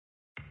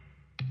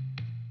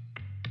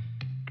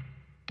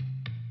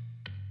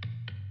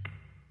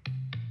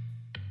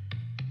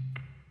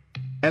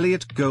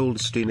Elliot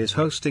Goldstein is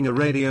hosting a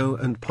radio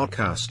and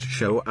podcast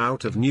show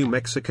out of New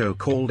Mexico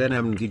called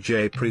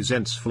NMDJ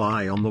Presents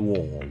Fly on the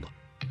Wall.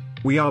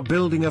 We are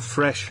building a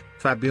fresh,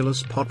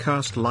 fabulous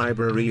podcast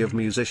library of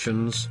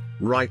musicians,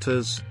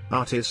 writers,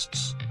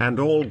 artists, and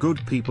all good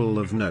people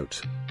of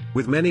note,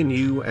 with many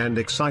new and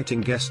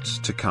exciting guests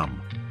to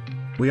come.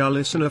 We are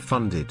listener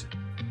funded.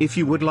 If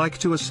you would like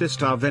to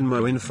assist, our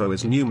Venmo info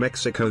is New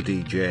Mexico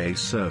DJ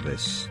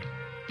Service.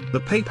 The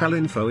PayPal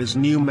info is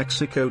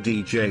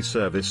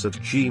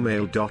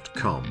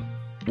newmexicodjservice@gmail.com.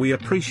 We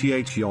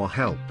appreciate your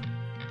help.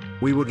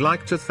 We would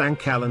like to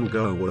thank Alan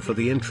Gower for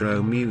the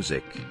intro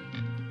music.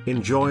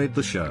 Enjoyed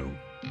the show.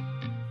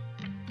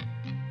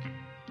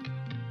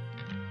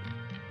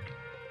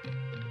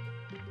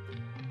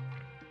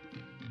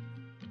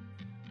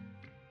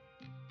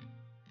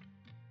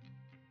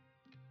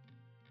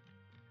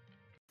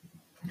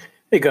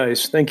 Hey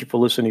guys, thank you for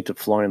listening to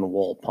Fly on the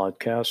Wall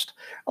podcast.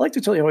 I'd like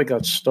to tell you how I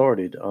got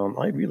started.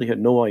 I really had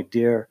no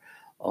idea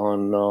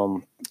on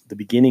the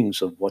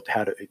beginnings of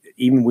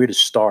even where to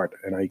start.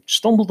 And I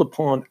stumbled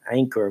upon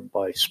Anchor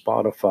by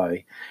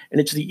Spotify.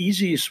 And it's the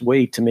easiest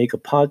way to make a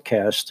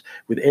podcast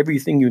with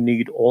everything you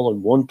need all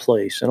in one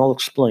place. And I'll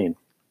explain.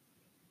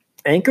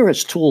 Anchor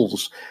has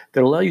tools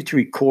that allow you to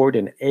record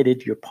and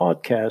edit your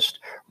podcast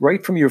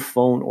right from your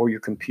phone or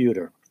your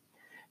computer.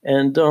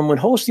 And when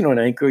hosting on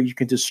Anchor, you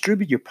can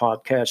distribute your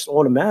podcast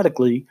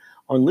automatically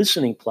on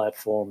listening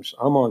platforms.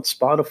 I'm on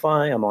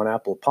Spotify, I'm on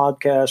Apple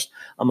Podcasts,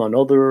 I'm on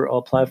other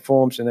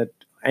platforms, and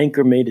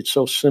Anchor made it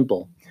so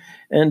simple.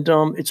 And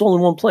it's all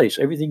in one place.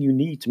 Everything you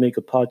need to make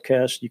a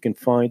podcast, you can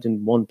find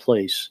in one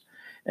place.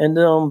 And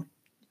the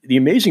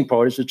amazing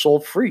part is it's all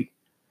free.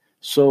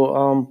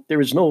 So there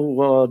is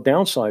no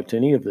downside to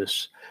any of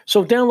this.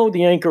 So download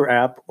the Anchor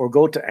app or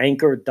go to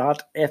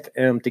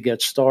anchor.fm to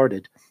get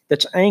started.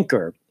 That's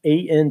Anchor,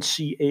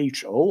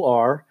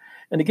 ANCHOR.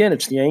 And again,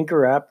 it's the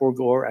Anchor app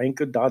or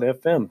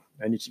anchor.fm.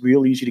 And it's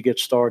real easy to get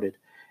started.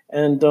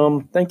 And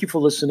thank you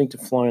for listening to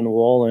Fly on the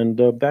Wall.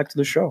 And back to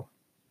the show.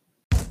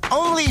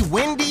 Only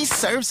Wendy's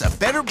serves a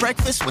better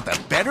breakfast with a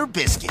better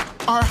biscuit.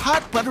 Our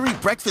hot, buttery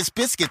breakfast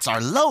biscuits are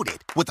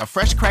loaded with a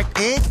fresh cracked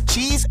egg,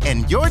 cheese,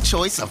 and your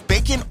choice of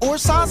bacon or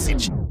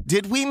sausage.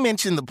 Did we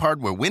mention the part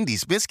where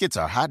Wendy's biscuits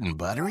are hot and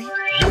buttery?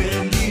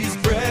 Wendy's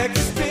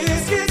breakfast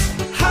biscuits,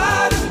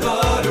 hot and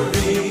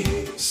buttery.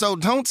 So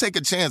don't take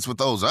a chance with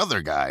those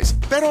other guys.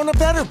 Bet on a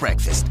better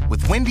breakfast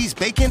with Wendy's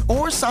bacon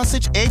or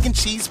sausage, egg, and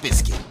cheese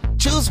biscuit.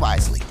 Choose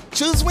wisely.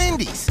 Choose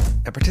Wendy's.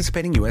 At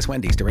participating U.S.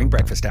 Wendy's during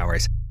breakfast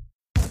hours.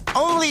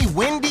 Only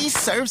Wendy's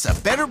serves a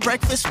better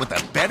breakfast with a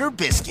better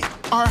biscuit.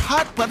 Our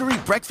hot, buttery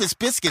breakfast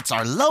biscuits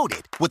are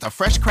loaded with a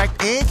fresh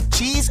cracked egg,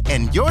 cheese,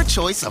 and your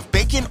choice of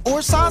bacon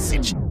or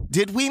sausage.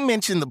 Did we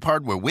mention the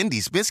part where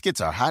Wendy's biscuits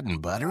are hot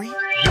and buttery?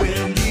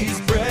 Wendy's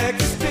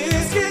breakfast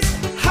biscuits,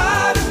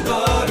 hot and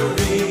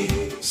buttery.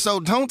 So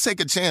don't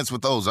take a chance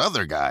with those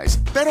other guys.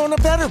 Bet on a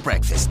better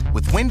breakfast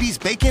with Wendy's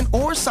bacon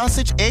or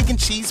sausage, egg, and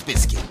cheese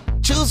biscuit.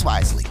 Choose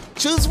wisely.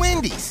 Choose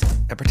Wendy's.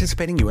 At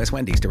participating U.S.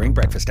 Wendy's during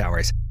breakfast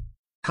hours.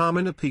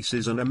 Carmine Appice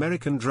is an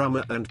American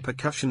drummer and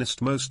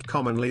percussionist most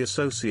commonly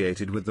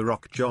associated with the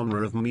rock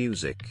genre of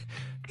music.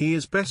 He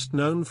is best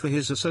known for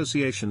his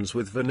associations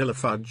with Vanilla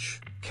Fudge,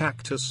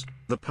 Cactus,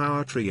 The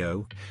Power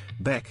Trio,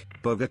 Beck,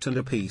 Bogert and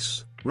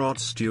Appice, Rod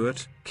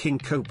Stewart, King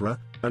Cobra,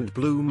 and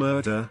Blue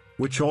Murder,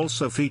 which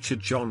also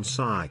featured John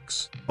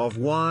Sykes, of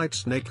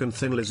Whitesnake and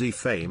Thin Lizzy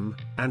fame,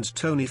 and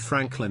Tony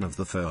Franklin of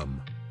The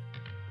Firm.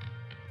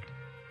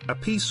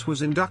 Appice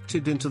was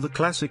inducted into the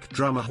Classic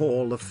Drummer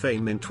Hall of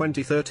Fame in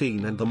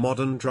 2013 and the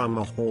Modern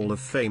Drummer Hall of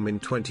Fame in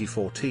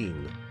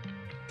 2014.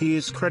 He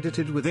is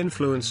credited with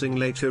influencing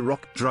later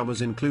rock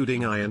drummers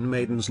including Iron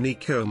Maiden's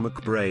Nico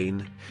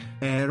McBrain,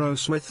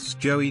 Aerosmith's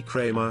Joey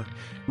Kramer,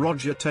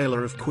 Roger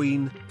Taylor of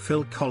Queen,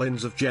 Phil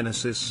Collins of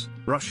Genesis,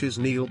 Rush's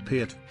Neil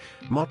Peart,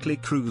 Motley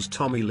Crue's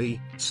Tommy Lee,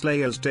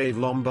 Slayer's Dave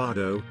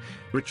Lombardo,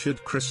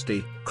 Richard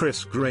Christie,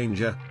 Chris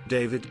Granger,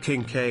 David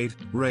Kincaid,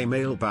 Ray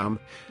Mailbaum,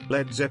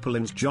 Led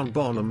Zeppelin's John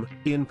Bonham,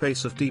 Ian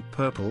Pace of Deep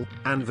Purple,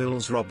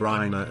 Anvil's Rob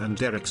Reiner and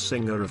Derek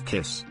Singer of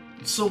Kiss.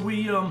 So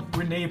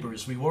we're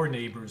neighbors. We were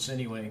neighbors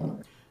anyway.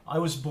 I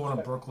was born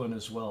in Brooklyn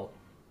as well.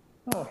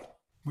 Oh.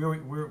 We're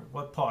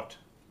what part?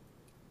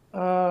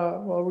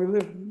 Well, we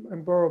live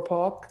in Borough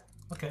Park.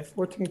 Okay.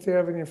 14th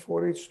Avenue and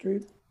 40th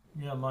Street.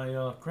 Yeah,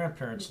 my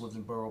grandparents lived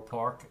in Borough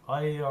Park.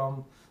 I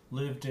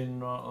lived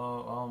in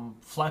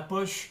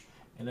Flatbush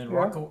and then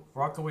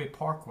Rockaway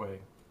Parkway.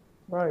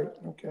 Right.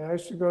 Okay. I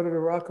used to go to the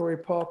Rockaway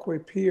Parkway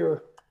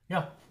Pier.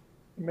 Yeah.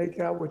 Make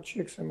out with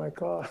chicks in my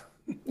car.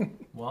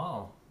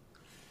 Wow.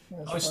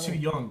 That's I was funny.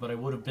 too young, but I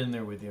would have been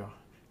there with you.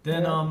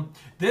 Then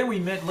we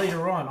met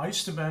later on. I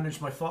used to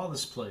manage my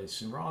father's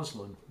place in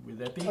Roslyn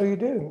with Epi. Oh, you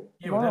did?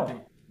 Yeah, Wow. with Epi.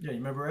 Yeah, you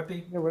remember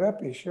Epi? Yeah, with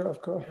Appice, sure, of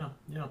course.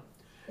 Yeah.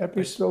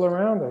 Epi's still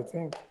around, I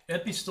think.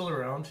 Epi's still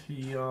around.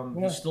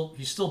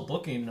 He's still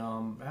booking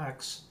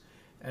acts.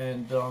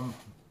 And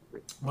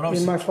when I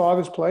was In my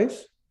father's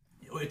place?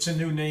 it's a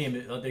new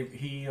name.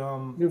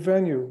 New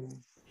venue.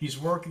 He's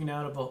working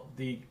out of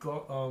the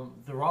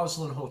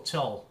Roslyn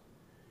Hotel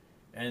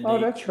And Oh,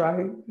 they, that's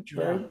right. That's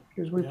yeah, right.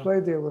 Because we yeah,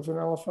 played there with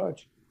Vanilla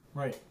Fudge.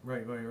 right.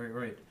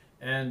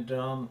 And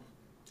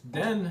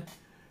then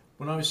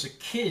when I was a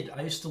kid,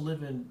 I used to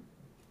live in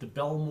the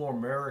Belmore,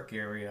 Merrick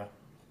area.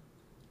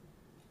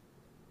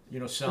 You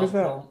know, Where's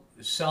that?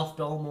 South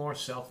Belmore,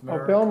 South Oh,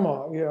 Merrick.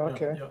 Belmont. Yeah, Yeah,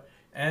 okay. yeah.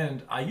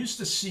 And I used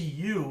to see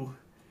you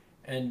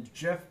and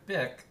Jeff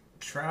Beck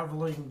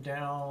traveling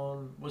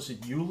down, was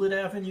it Hewlett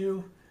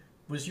Avenue?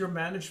 Was your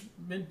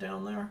management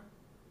down there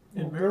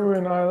in Well, they were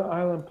Merrick? in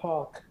Island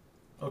Park.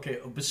 Okay,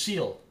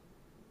 Basile.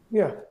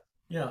 Yeah.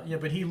 Yeah,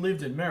 but he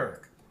lived in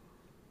Merrick.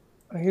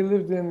 He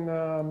lived in,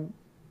 oh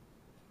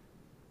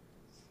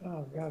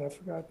God, I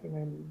forgot the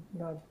name.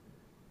 Not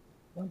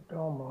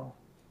Belmont.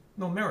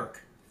 No,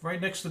 Merrick. Right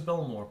next to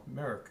Belmore,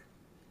 Merrick.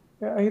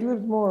 Yeah, he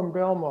lived more in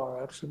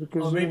Belmont actually, Oh,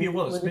 because maybe it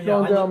was. when But you're yeah,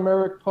 going I down live.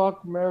 Merrick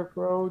Park, Merrick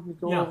Road, Yeah,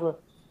 you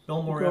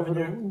Belmore go over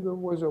Avenue.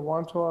 was it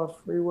Wantaw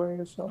Freeway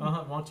or something?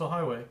 Wanto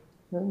Highway.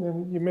 And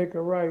then you make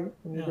a right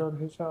and you Yeah. go to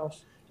his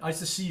house. I used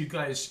to see you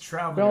guys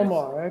traveling.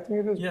 Belmont, I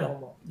think it is Yeah,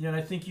 Belmont. yeah, and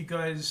I think you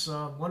guys,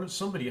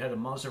 somebody had a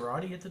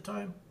Maserati at the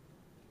time.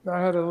 I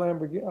had a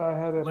Lamborghini, I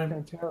had a Lam-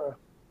 Pantera,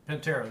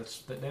 Pantera.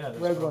 That's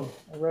red probably. one,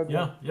 a red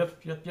Yeah, one.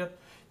 yep.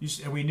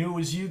 And we knew it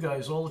was you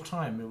guys all the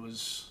time. It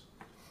was,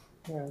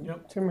 Yeah,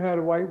 yep. Tim had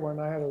a white one,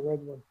 I had a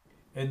red one.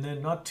 And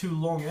then not too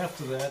long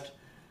after that,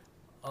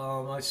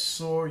 I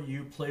saw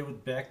you play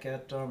with Beck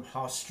at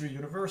Hofstra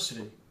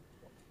University.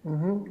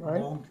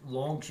 Right?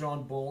 Long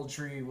John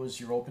Baldry was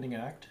your opening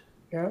act.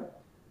 Yeah.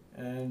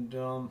 And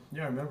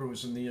yeah, I remember it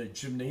was in the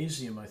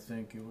gymnasium, I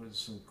think. It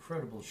was an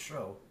incredible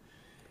show.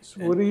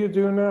 So what do you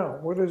do now?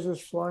 What is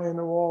this fly in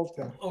the wall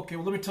thing? Okay,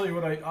 well, let me tell you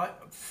what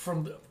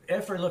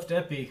after I left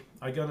Epi,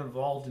 I got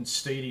involved in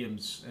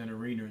stadiums and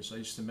arenas. I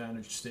used to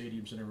manage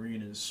stadiums and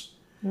arenas.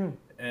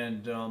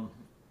 And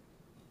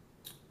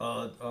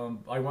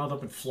I wound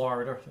up in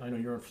Florida. I know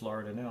you're in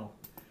Florida now.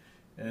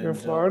 And, You're in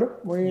Florida?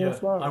 Where are you yeah, in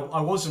Florida?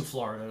 I was in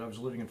Florida. I was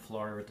living in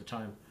Florida at the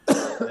time.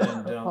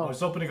 And I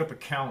was opening up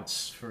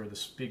accounts for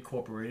this big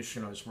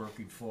corporation I was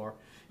working for.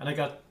 And I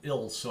got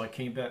ill, so I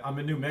came back. I'm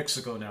in New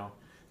Mexico now.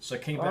 So I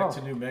came back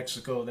to New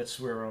Mexico. That's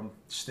where I'm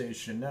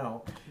stationed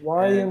now.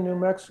 Why are you in And New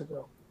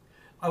Mexico?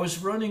 I was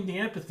running the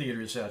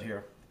amphitheaters out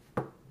here.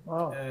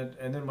 Wow.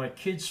 And then my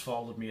kids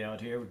followed me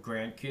out here with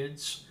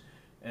grandkids.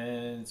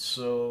 And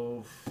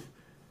so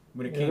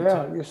when it came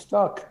Yeah, to... you're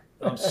stuck.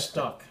 I'm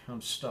stuck.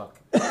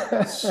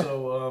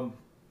 So,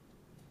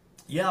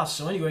 yeah,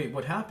 so anyway,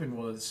 what happened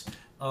was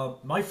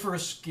my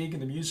first gig in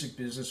the music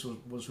business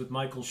was with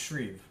Michael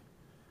Shreve.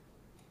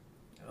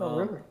 Oh,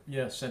 really?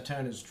 Yeah,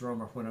 Santana's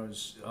drummer. When I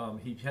was,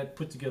 he had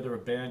put together a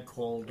band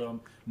called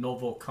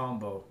Novo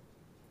Combo.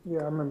 Yeah,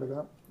 I remember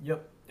that.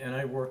 Yep, and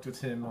I worked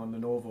with him on the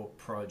Novo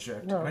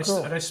project. Oh, And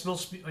cool. I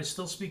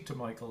still speak to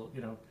Michael.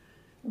 You know.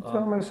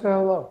 Tell him I say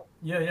hello.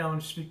 Yeah, I'm going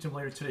to speak to him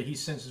later today. He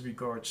sends his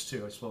regards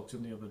too. I spoke to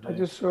him the other day. I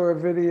just saw a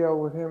video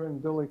with him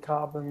and Billy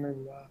Cobham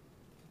and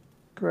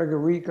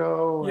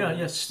Gregorico.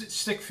 Yeah,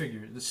 stick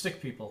figure, the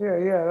stick people.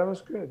 Yeah, that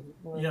was good.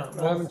 Yeah, I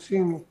well- haven't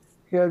seen,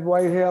 he had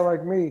white hair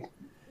like me.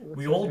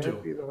 We Looks all like a do.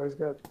 hippie, though. I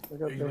got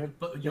the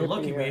But you're hippie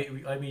lucky. hair.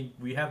 I mean,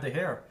 we have the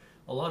hair.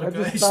 A lot of I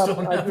just guys stopped-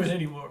 don't I have it just-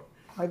 anymore.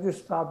 I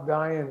just stopped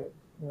dyeing it.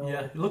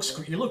 Yeah,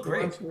 you look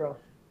great. Months ago.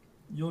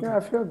 You look, Yeah, I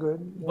feel good.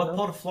 what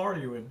part of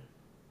Florida are you in?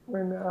 We're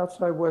in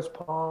outside West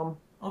Palm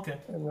Okay,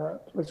 in a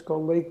place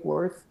called Lake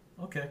Worth.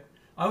 okay.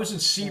 I was in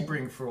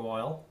Sebring for a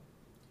while.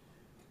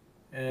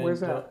 And, Where's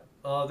that?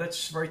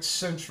 That's right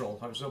central.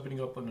 I was opening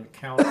up an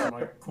account for my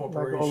Like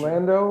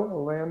corporation.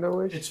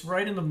 Orlando-ish. It's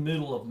right in the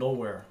middle of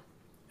nowhere.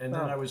 And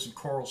then Oh. I was in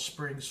Coral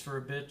Springs for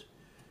a bit,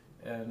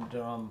 and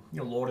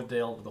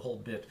Lauderdale, the whole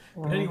bit.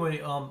 But anyway,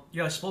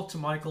 yeah, I spoke to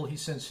Michael. He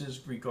sends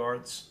his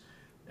regards,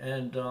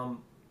 and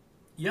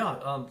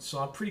so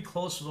I'm pretty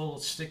close with all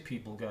the stick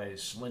people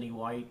guys, Lenny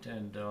White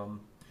and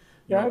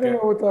Yeah, I didn't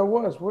know what that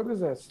was. What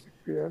is that stick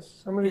PS?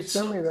 Somebody It's-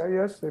 sent me that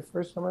yesterday.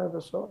 First time I ever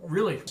saw it.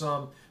 really, it's,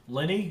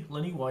 Lenny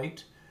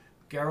White,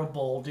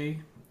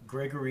 Garibaldi,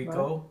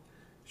 Gregorico,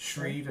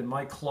 Shreve, and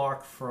Mike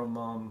Clark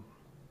from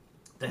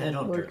the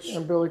Headhunters.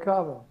 And Billy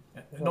Cobham.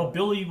 No,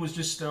 Billy was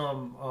just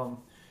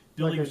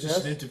Billy Like a was just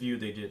an guest? interview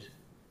they did.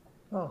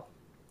 Oh.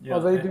 Yeah, Oh,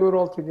 they and do it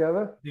all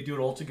together? They do it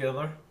all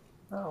together.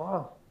 Oh,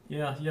 wow.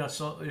 Yeah.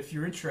 So if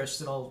you're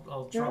interested,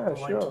 I'll drop Yeah, a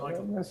line to sure.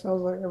 Michael. That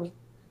sounds like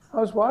I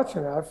was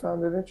watching it. I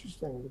found it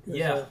interesting because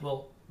Yeah,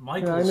 well, you know,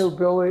 Michael's.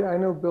 I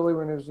knew Billy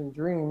when he was in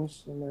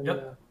Dreams, and then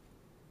Yep.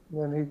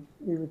 then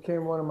he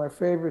became one of my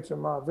favorites in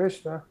Ma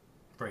Vishna.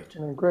 Great.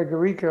 And then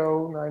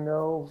Gregorico, I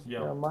know.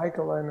 Yeah.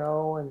 Michael, I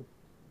know, and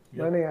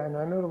Yep. Lenny, I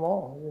know them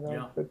all. You know,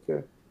 Yeah. but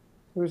it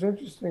was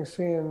interesting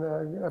seeing.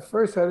 At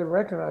first, I didn't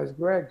recognize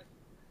Greg,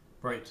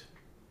 Right.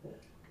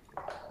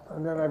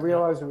 and then I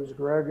realized it was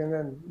Greg. And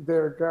then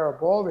Derek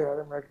Garibaldi, I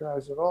didn't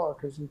recognize at all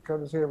because he cut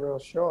his hair real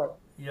short.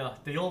 Yeah,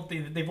 they've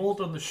all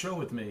done the show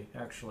with me.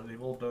 Actually,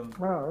 they've all done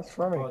Wow, that's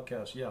funny.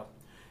 podcasts. Yeah.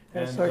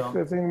 That's And like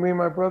the thing me and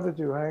my brother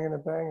do, hanging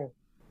and banging.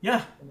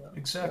 yeah,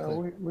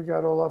 exactly. We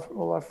got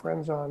all our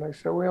friends on,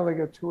 so we only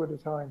get 2 at a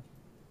time.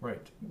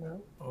 Right. You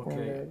know, Okay.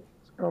 and,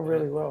 it's going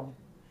really well.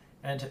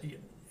 And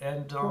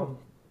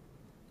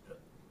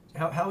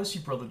How is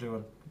your brother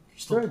doing?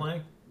 Still Good.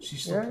 playing?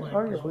 She's still Yeah, playing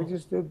oh yeah, as we well?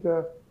 just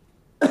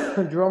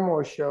did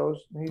Drummer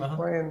shows. And he's Uh-huh.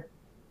 playing.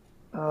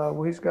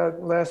 Well, he's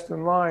got Last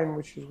in Line,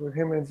 which is with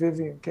him and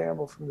Vivian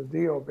Campbell from the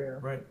Dio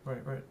band. Right,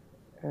 right, right.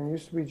 And it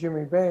used to be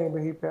Jimmy Bain,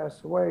 but he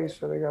passed away,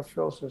 so they got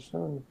Phil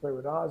Sassoon to play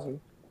with Ozzy.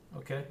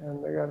 Okay.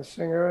 And they got a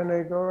singer, and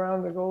they go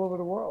around, they go all over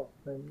the world.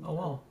 Oh,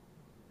 wow.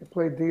 They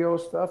play Dio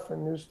stuff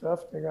and new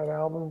stuff. They got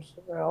albums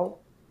out.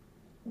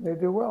 And they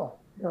do well.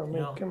 You know, I mean,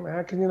 Yeah.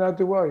 how can you not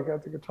do well? You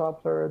got the guitar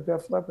player of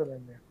Def Leppard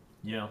in there.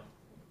 Yeah.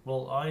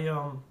 Well,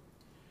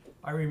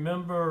 I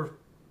remember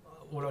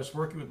when I was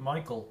working with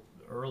Michael,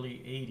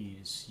 early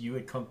 80s, you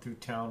had come through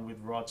town with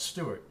Rod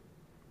Stewart,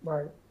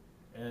 Right.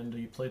 and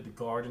you played the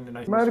Garden, and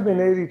I It might have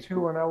been 82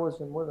 when I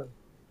wasn't with him,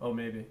 Oh,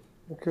 maybe.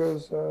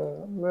 because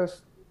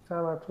last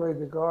time I played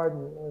the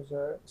Garden was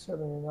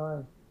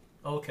 79.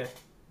 Oh, okay.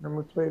 And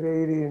we played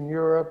 80 in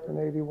Europe and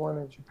 81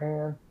 in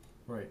Japan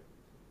Right.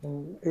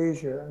 and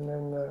Asia. And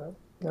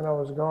then I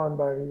was gone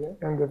by the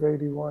end of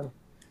 81.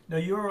 Now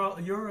you're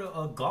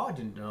a god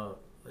in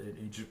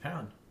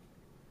Japan.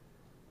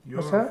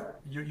 What's that?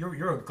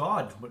 You're a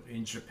god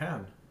in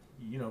Japan.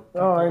 You know.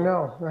 Oh, I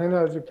people-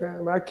 know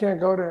Japan. I can't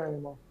go there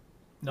anymore.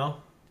 No.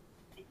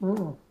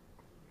 Mm-mm.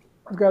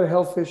 I've got a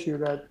health issue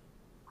that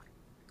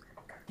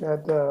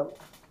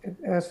it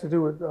has to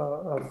do with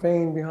a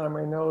vein behind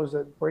my nose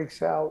that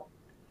breaks out.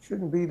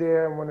 Shouldn't be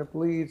there, and when it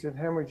bleeds, it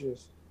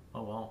hemorrhages.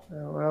 Oh, wow.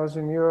 When I was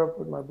in Europe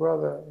with my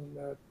brother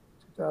in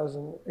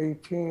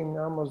 2018,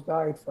 I almost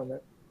died from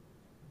it.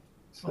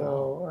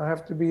 So I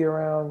have to be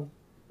around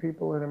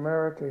people in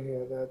America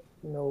here that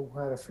know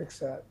how to fix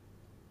that.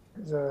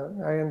 'Cause,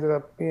 I ended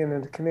up being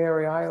in the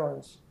Canary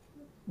Islands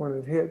when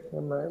it hit,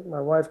 and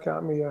my wife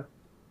got me a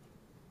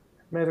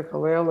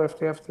medical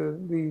airlift after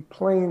the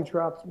plane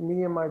dropped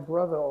me and my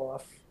brother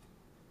off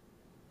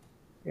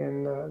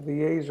in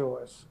the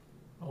Azores.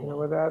 Oh, You know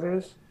wow. where that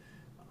is?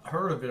 I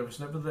heard of it. I was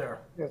never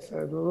there. It's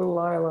a little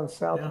island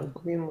south Yeah. of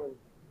Greenland,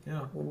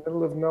 Yeah. in the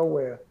middle of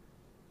nowhere.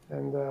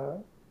 And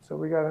so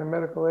we got a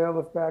medical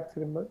airlift back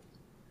to the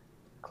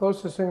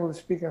closest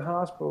English-speaking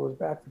hospital was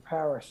back to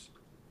Paris.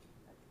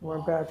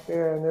 Went back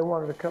there, and they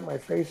wanted to cut my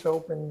face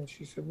open. And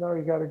she said, "No,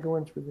 you got to go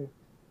in through the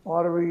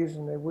arteries,"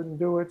 and they wouldn't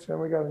do it. So then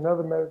we got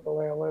another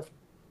medical airlift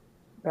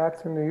back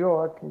to New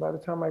York. And by the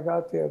time I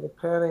got there, the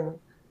padding,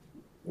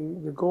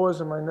 the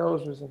gauze in my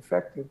nose was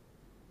infected.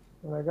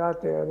 When I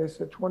got there, they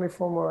said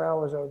 24 more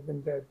hours I would have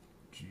been dead.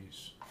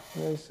 Jeez.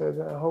 And they said,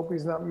 "I hope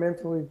he's not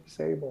mentally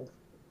disabled."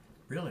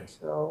 Really?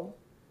 So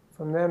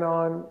from then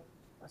on,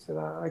 I said,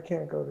 I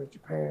can't go to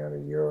Japan or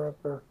Europe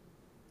or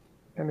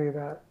any of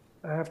that.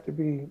 I have to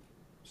be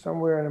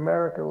somewhere in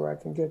America where I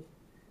can get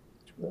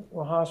to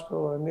a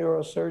hospital, a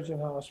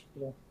neurosurgeon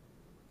hospital,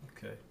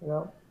 Okay. you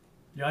know?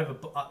 Yeah,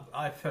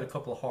 I've had a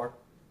couple of heart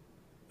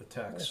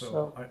attacks, so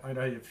So- I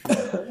know you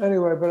feel.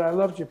 Anyway, but I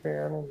love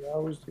Japan, and I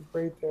always did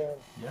great there.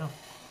 Yeah.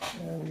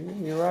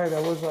 And you're right,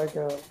 I was like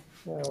a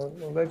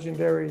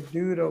legendary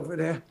dude over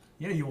there.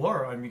 Yeah, you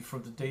were. I mean,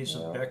 from the days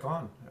of Yeah. Beck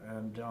on,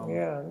 and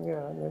Yeah.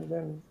 And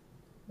then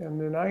in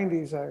the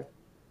 90s, I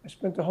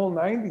spent the whole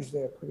 90s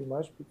there pretty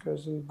much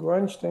because the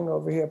grunge thing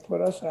over here put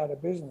us out of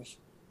business,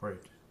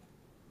 right.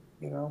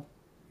 you know?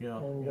 Yeah.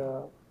 And yeah.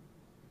 so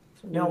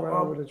we Now, went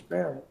over to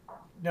Japan.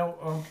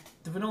 Now,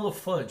 the Vanilla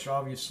Fudge,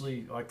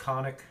 obviously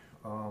iconic.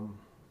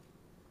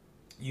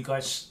 You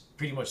guys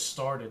pretty much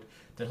started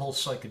that whole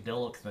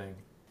psychedelic thing.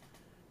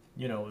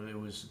 You know, it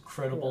was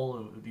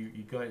incredible.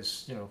 You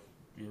guys, you know,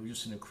 it was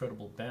just an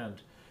incredible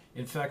band.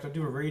 In fact, I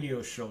do a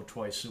radio show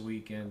twice a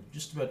week, and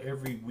just about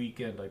every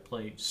weekend I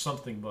play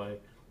something by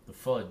the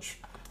Fudge.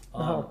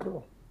 Oh,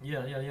 cool.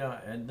 Yeah.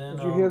 And then,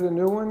 Did you hear the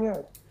new one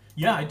yet?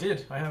 yeah, I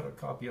did. I have a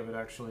copy of it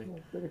actually. Yeah,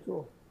 pretty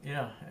cool.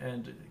 Yeah,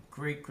 and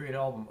great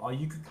album. Are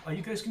you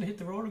guys gonna hit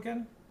the road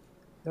again?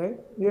 Hey?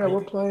 Yeah, Are we're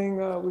you- playing,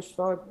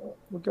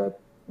 we got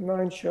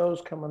 9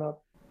 shows coming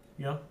up.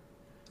 Yeah.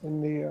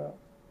 In the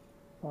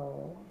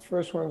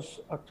first one's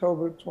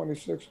October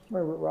 26th. I'm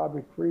playing with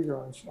Robbie Krieger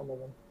on some of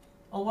them.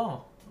 Oh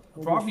wow,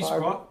 We did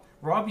 5.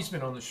 Robbie's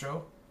been on the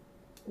show.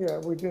 Yeah,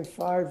 we did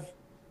 5.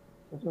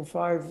 We did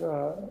 5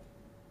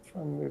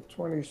 from the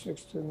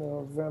 26th to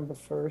November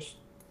 1st.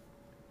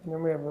 And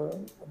then we have a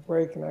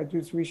break, and I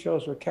do 3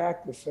 shows with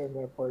Cactus in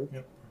that break.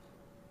 Yep.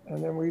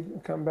 And then we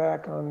come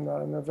back on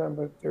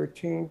November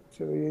 13th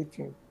to the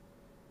 18th.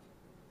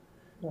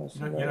 No,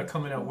 so You're not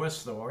coming out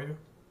west though, are you?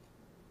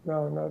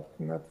 No,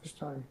 not this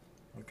time.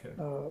 Okay.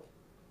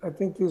 I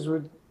think these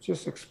were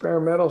just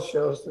experimental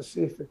shows to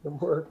see if it can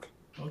work.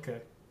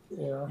 Okay.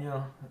 You know?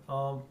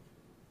 Yeah.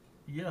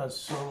 Yeah.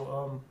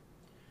 So.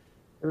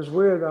 It was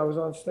weird. I was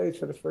on stage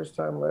for the first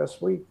time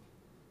last week.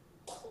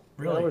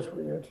 Really. That was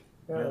weird.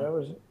 Yeah, Yeah. that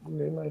was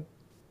my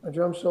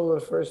drum solo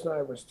the first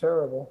night was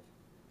terrible.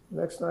 The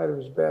next night it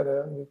was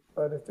better, and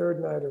by the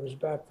third night it was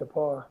back to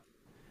par.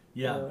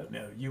 Yeah.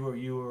 No, you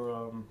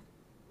were.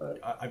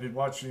 I've been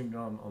watching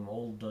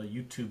old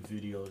YouTube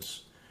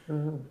videos.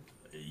 Mm-hmm.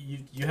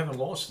 You haven't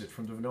lost it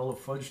from the Vanilla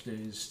Fudge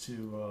days to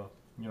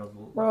you know.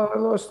 Well, I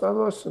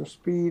lost some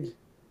speed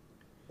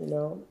you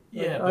know.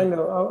 Yeah, I but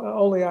know,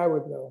 only I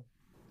would know.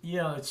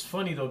 yeah, it's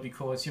funny though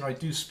because I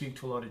do speak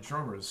to a lot of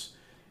drummers,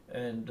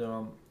 and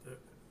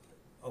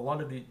a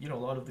lot of a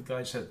lot of the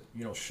guys had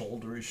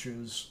shoulder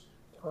issues.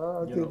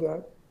 I You did know,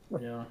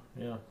 that. yeah,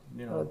 yeah,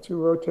 you know, 2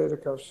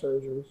 rotator cuff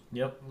surgeries.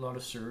 yep, a lot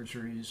of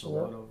surgeries, a Yeah,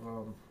 lot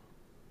of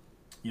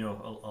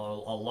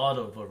a lot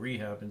of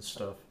rehab and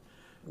stuff.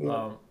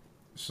 yeah, Um,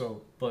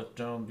 but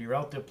you're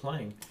out there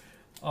playing.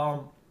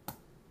 Um,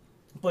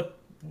 but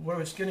what I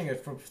was getting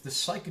at from the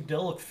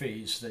psychedelic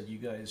phase that you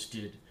guys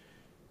did,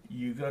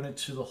 you got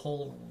into the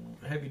whole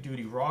heavy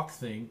duty rock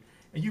thing,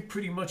 and you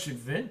pretty much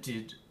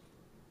invented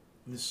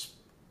this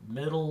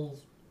metal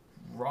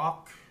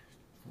rock,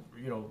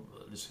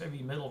 this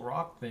heavy metal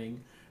rock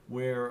thing,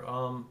 where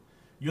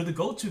you're the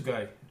go-to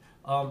guy.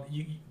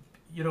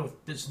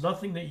 There's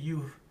nothing that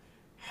you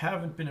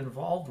haven't been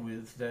involved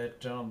with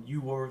that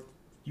you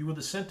were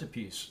the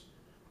centerpiece.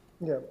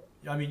 yeah,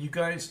 I mean,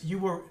 you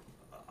were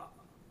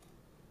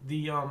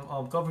the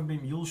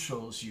government mule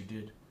shows you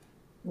did.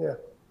 yeah.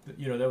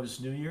 That was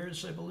New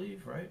Year's, I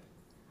believe, right?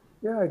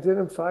 Yeah, I did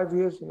them 5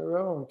 years in a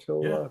row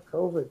until Yeah,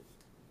 COVID.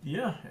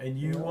 yeah, and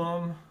You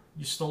know,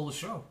 you stole the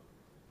show.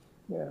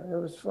 yeah, it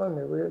was fun.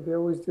 They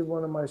always did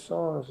one of my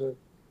songs. The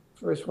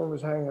first one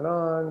was Hanging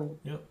On,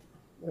 Yep,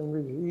 and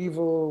we did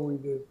Evil, we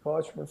did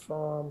Parchment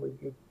Farm, we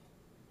did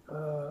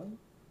uh,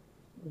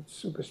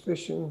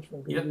 Superstition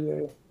from yep,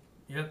 BBA. yep.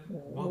 Yeah,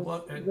 it What was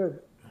what good.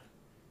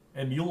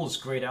 and Mule's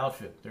great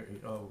outfit.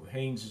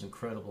 Haynes is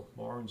incredible.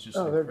 Warren's just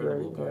an Oh, they're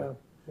great. incredible guy.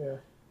 Yeah, yeah.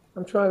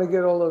 I'm trying to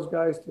get all those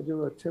guys to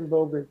do a Tim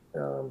Bogert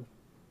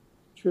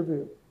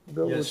tribute.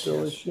 Bill with Yes,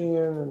 Billy yes,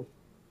 Sheehan and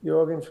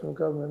Jorgen from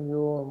Government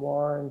Mule and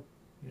Warren.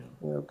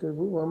 yeah, Because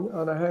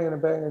on a Hanging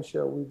and Banging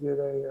show, we did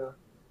a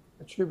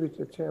tribute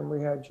to Tim.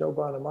 We had Joe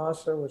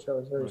Bonamassa, which I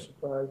was very right,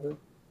 surprised with.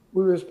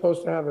 We were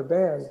supposed to have a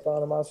band,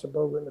 Bonamassa,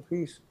 Bogert, and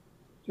Appice,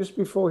 just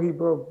before he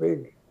broke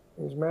big.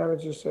 His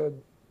manager said,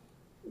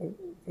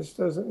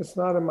 it's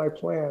not in my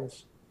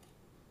plans.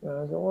 And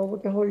I go, well,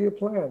 what the hell are your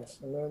plans?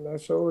 And then I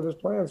saw what his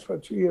plans for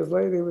 2 years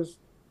later. He was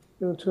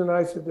doing 2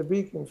 nights at the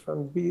Beacon,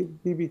 from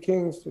BB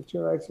King's to 2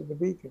 nights at the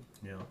Beacon.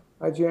 yeah,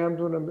 I jammed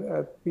with him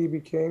at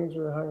BB King's.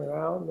 We were hanging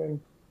out. And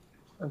then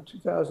in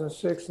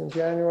 2006, in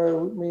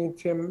January, me and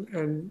Tim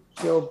and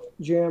Joe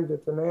jammed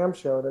at the NAMM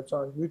show that's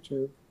on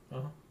YouTube.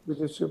 uh-huh, We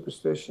did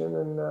Superstition,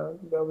 and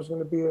that was going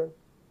to be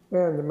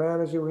man, the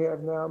manager we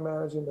have now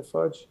managing the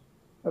Fudge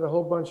had a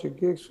whole bunch of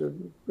gigs for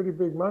pretty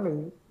big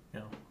money,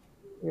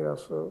 yeah,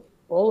 for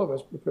all of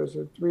us, because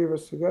the three of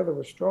us together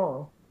were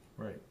strong,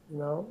 right,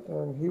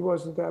 and he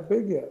wasn't that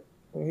big yet.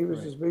 And he was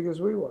right, as big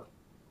as we were.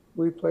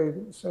 We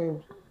played the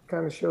same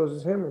kind of shows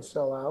as him and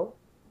sell out.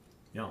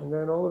 yeah, And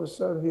then all of a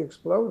sudden he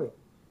exploded.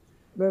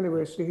 But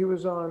anyway, so he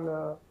was on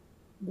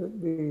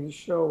the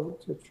show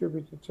to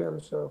tribute to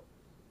Tim. So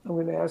I'm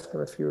going to ask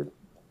him if he would,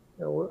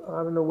 I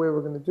don't know where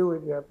we're going to do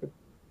it yet, but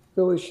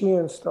Billy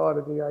Sheehan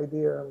started the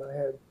idea in my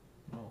head.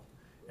 oh.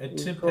 And He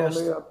Tim called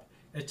passed. me up,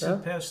 And huh?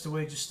 Tim passed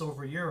away just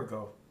over a year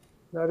ago.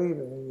 Not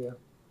even a year,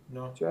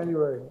 No.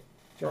 January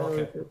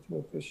Okay.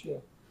 15th this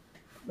year.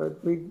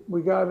 But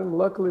we got him,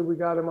 luckily we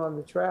got him on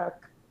the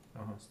track,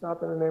 Uh-huh.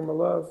 Stop in the Name of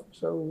Love.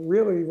 So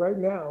really, right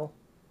now,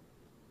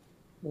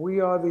 we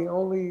are the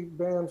only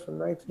band from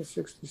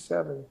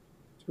 1967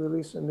 to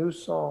release a new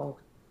song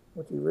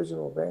with the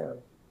original band.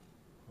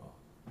 Wow.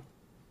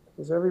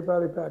 Because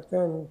everybody back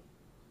then,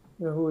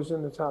 who was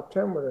in the top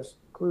 10 with us,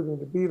 including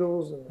the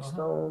Beatles and the Uh-huh.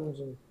 Stones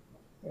and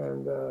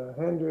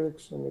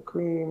Hendrix and the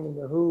Cream and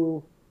the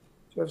Who,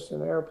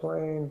 Jefferson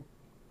Airplane.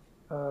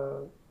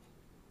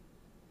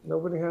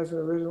 Nobody has an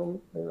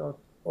original,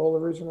 all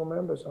original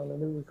members on the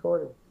new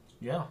recording.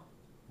 Yeah.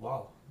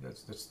 Wow.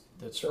 That's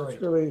So right.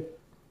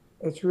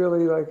 it's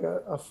really like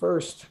a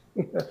first.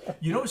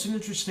 It's an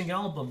interesting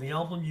album. The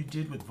album you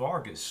did with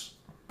Vargas.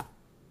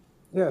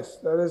 Yes,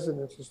 that is an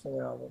interesting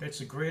album.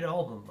 It's a great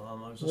album.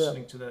 I was Yeah.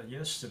 listening to that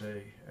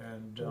yesterday,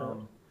 and Yeah.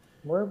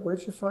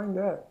 Where'd you find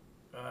that?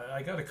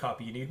 I got a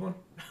copy. You need one?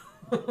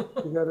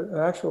 You got an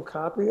actual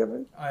copy of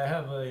it? I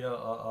have a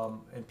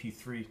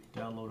MP3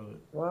 download of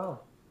it. Wow.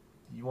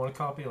 You want a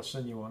copy? I'll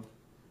send you one.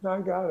 No,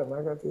 I got them.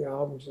 I got the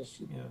albums,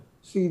 Yeah.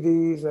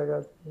 CDs. I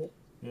got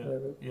Yeah.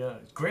 the Yeah.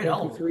 Great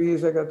album.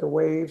 MP3s. I got the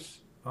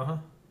Waves. Uh-huh.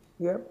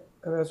 Yep.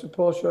 And that's with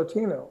Paul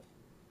Shortino.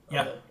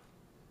 Yeah.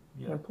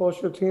 Yeah. And Paul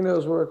Shortino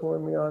is working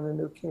with me on the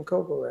new King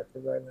Coco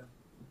record right now.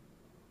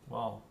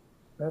 Wow.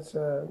 That's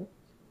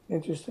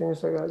interesting.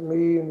 So I got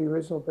me and the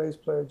original bass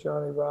player,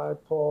 Johnny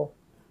Rod, Paul,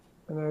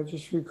 and I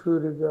just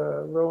recruited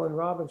Rowan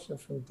Robinson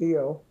from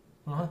Dio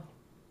Uh-huh.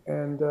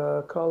 and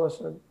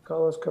Carlos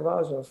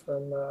Cavazo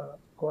from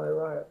Quiet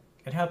Riot.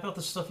 And how about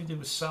the stuff you did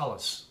with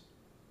Salas?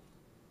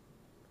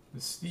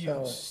 The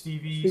Salas.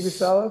 Stevie Stevie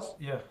Salas,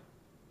 Yeah.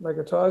 my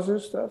Guitar Zoo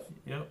stuff.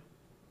 Yep.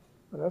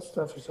 Well, that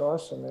stuff is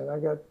awesome, man. I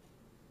got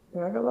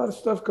a lot of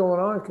stuff going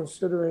on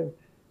considering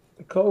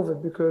the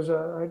COVID, because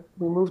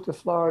we moved to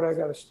Florida. I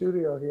got a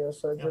studio here,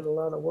 so I did a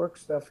lot of work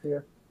stuff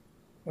here.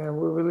 And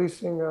we're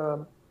releasing,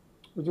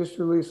 we just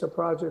released a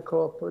project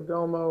called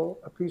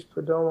Appice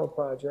Perdomo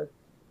Project.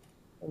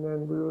 And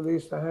then we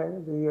released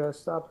the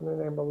Stop in the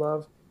Name of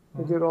Love.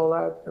 We did all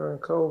that during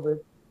COVID.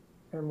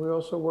 And we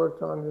also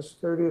worked on this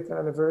 30th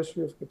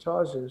anniversary of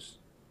Guitar Zeus,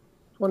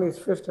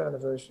 25th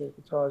anniversary of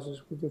Guitar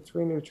Zeus. We did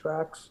 3 new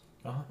tracks.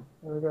 And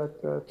we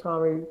got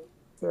Tommy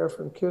there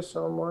from Kiss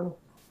on one,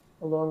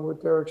 along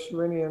with Derek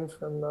Sherinian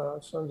from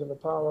Sons of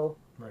Apollo.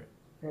 Right.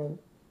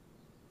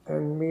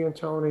 And me and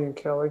Tony and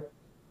Kelly.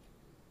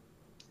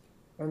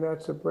 And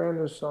that's a brand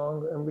new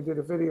song, and we did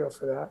a video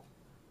for that.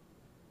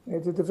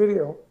 And I did the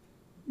video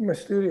in my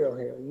studio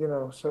here, you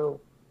know,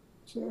 so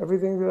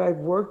everything that I've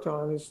worked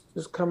on is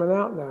just coming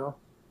out now.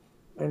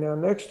 And now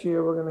next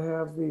year we're going to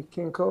have the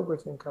King Cobra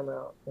thing come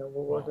out, and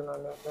we're working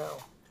on that now.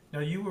 Now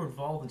you were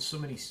involved in so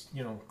many,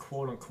 you know,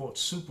 quote unquote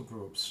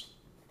supergroups.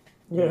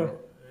 Yeah. You know,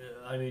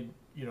 I mean,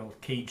 you know,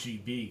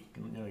 KGB.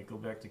 You know, you go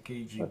back to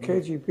KGB.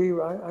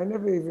 KGB. I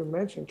never even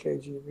mentioned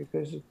KGB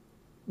because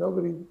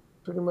nobody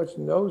pretty much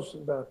knows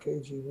about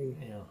KGB.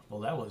 Yeah.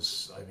 Well, that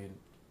was. I mean,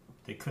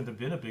 they couldn't have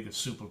been a bigger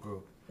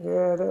supergroup.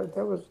 Yeah,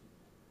 that was.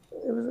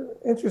 It was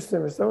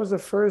interesting. That was the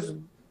first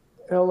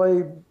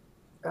LA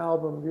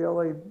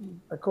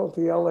album, I call it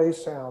the LA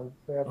sound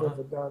that I've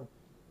ever done,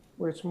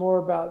 where it's more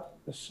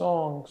about the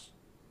songs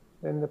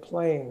than the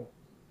playing.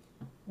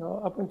 You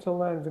know, up until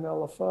then,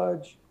 Vanilla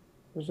Fudge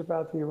was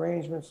about the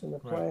arrangements and the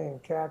playing,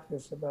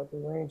 Cactus about the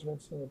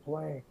arrangements and the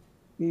playing,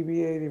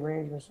 BBA, the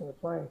arrangements and the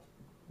playing.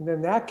 And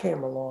then that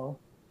came along,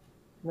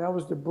 and that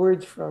was the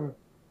bridge from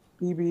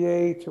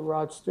BBA to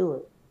Rod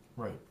Stewart.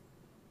 Right.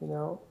 You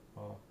know?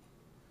 Oh.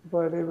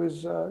 But it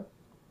was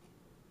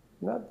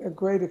not a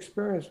great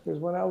experience because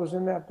when I was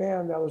in that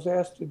band, I was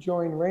asked to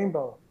join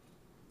Rainbow.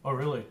 Oh,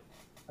 really?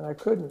 And I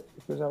couldn't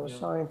because I was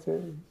signed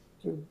to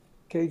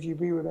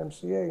KGB with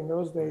MCA. In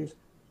those days,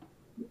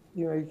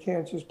 you know, you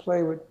can't just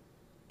play with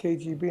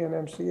KGB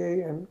and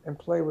MCA and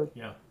play with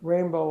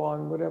Rainbow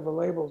on whatever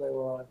label they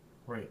were on.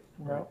 Right.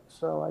 You know?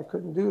 So I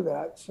couldn't do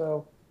that.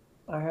 So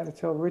I had to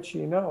tell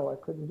Richie, no, I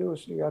couldn't do it.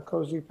 So he got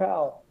Cozy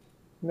Pal.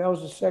 And that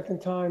was the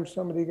second time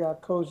somebody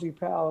got Cozy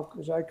Pal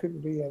because I couldn't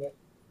be in it.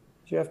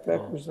 Jeff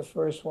Beck was the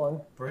first one.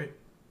 Right.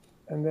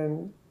 And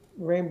then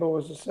Rainbow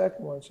was the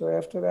second one. So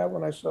after that,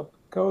 when I saw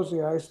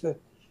Cozy, I used to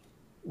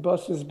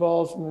bust his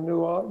balls in the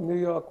New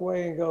York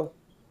way and go,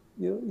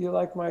 you're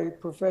like my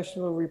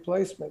professional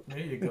replacement. There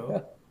you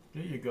go.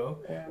 There you go.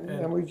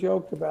 And we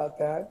joked about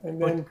that.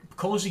 And then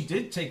Cozy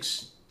did take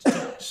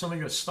some of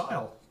your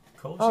style.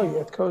 Cozy. Oh,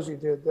 yeah, Cozy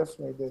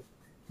definitely did.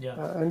 Yeah.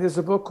 And there's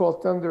a book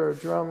called Thunder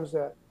of Drums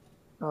that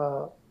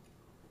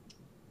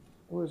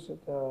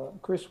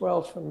Chris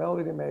Welch from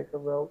Melody Maker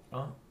wrote.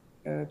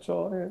 And it's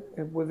all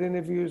with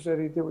interviews that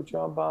he did with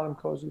John Bonham,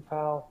 Cozy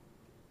Powell,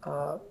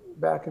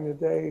 back in the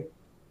day.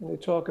 And they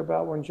talk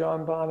about when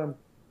John Bonham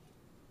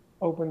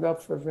opened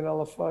up for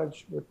Vanilla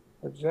Fudge with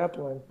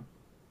Zeppelin,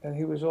 and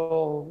he was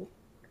all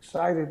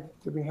excited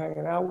to be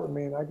hanging out with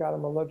me, and I got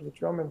him a Ludwig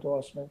drum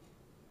endorsement.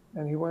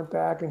 And he went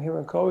back, and him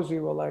and Cozy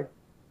were like,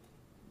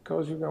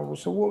 Cozy going, well,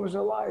 so what was it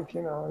like,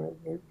 you know?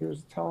 And he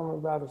was telling him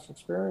about his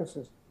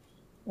experiences.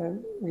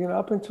 And, you know,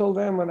 up until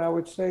then, when I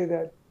would say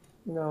that,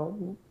 you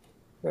know,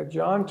 that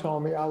John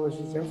told me I was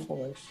his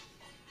influence,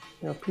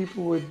 you know,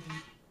 people would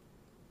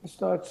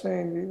start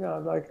saying, you know,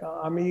 like,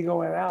 I'm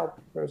egoing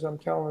out because I'm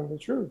telling the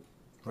truth.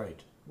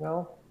 Right. You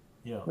know?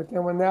 Yeah. But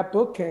then when that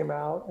book came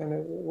out, and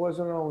it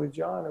wasn't only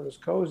John, it was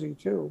Cozy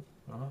too,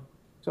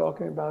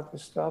 talking about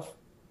this stuff,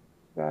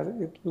 that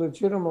it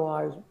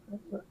legitimized,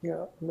 you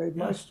know, made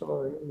my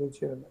story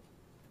legitimate.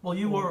 Well,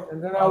 you were...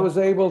 And then I was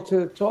able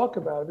to talk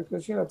about it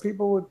because, you know,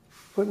 people would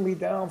put me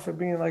down for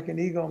being like an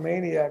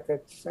egomaniac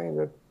that's saying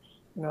that,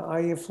 you know,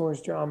 I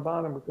influenced John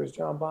Bonham because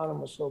John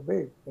Bonham was so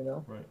big, you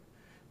know? Right.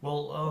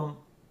 Well,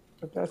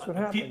 but that's what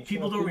happened.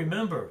 People don't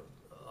remember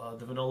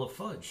the Vanilla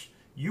Fudge.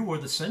 You were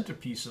the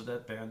centerpiece of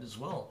that band as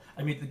well.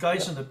 I mean, the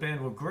guys in the band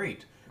were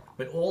great,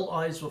 but all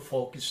eyes were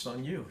focused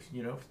on you.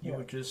 You know, you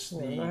were just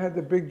I had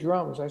the big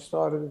drums. I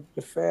started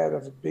the fad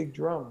of the big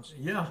drums.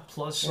 Yeah,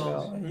 plus, you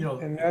know,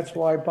 and that's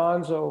why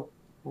Bonzo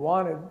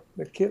wanted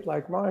the kit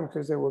like mine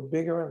because they were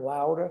bigger and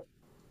louder.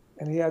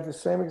 And he had the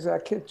same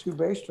exact kit, 2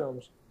 bass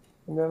drums.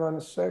 And then on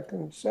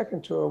the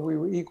second tour, we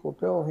were equal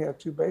bill, and he had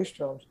 2 bass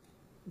drums.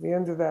 At the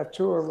end of that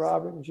tour,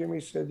 Robert and Jimmy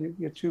said,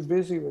 you're too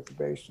busy with the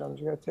bass drums.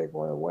 You got to take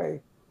one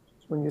away.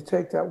 So when you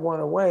take that one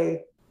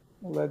away,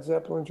 the Led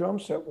Zeppelin drum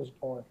set was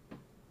born.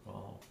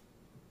 Wow.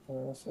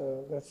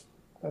 So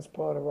that's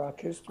part of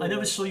rock history. I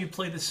never saw you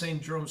play the same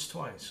drums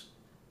twice.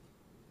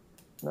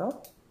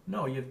 No?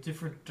 No, you have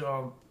different,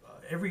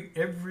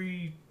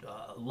 every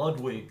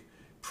Ludwig,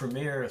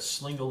 Premier,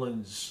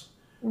 Slingerland's.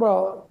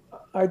 Well,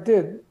 I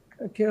did.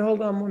 Can you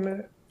hold on 1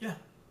 minute? Yeah.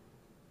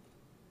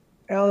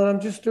 Alan,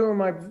 I'm just doing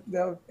my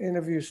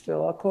interview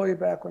still. I'll call you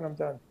back when I'm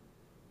done.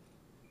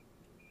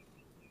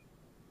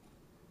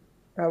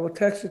 I will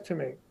text it to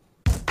me.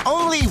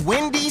 Only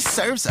Wendy's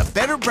serves a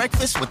better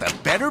breakfast with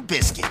a better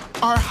biscuit.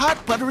 Our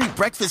hot buttery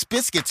breakfast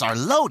biscuits are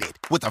loaded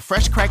with a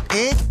fresh cracked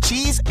egg,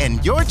 cheese,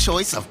 and your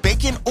choice of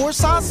bacon or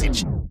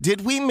sausage.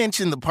 Did we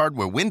mention the part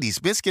where Wendy's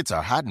biscuits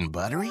are hot and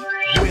buttery?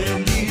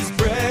 Wendy's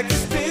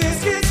breakfast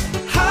biscuits,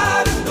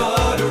 hot and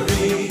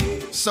buttery.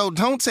 So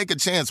don't take a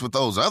chance with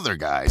those other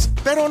guys.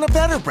 Bet on a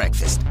better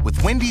breakfast with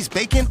Wendy's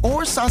bacon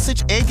or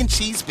sausage, egg, and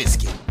cheese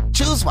biscuit.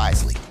 Choose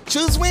wisely.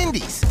 Choose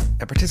Wendy's.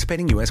 At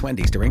participating U.S.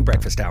 Wendy's during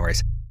breakfast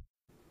hours.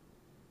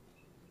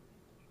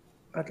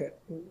 Okay,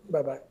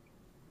 bye-bye.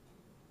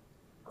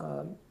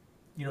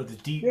 You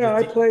know,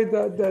 I played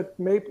that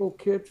maple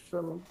kit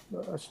from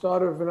a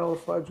starter of Vanilla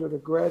Fudge with a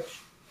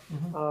Gretsch,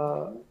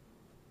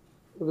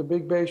 with a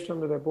big bass drum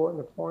that I bought in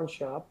the pawn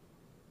shop.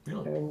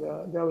 Really? And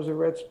that was a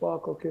red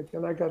sparkle kit.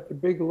 Then I got the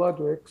big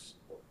Ludwigs.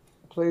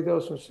 I played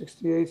those from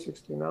 68,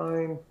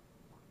 69,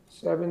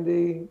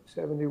 70,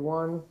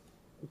 71,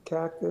 with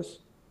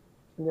Cactus.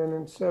 And then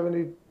in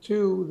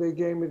 72, they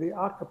gave me the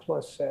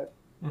Octoplus set.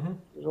 It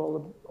was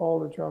all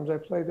the drums. I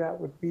played that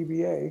with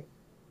BBA,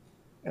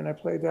 and I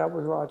played that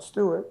with Rod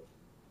Stewart.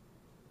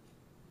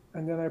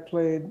 And then I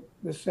played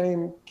the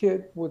same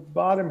kit with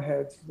bottom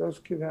heads. Those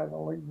kids had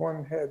only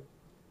one head.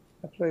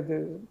 I played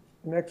the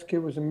next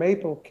kit was a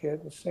maple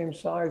kit, the same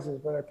sizes,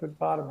 but I put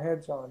bottom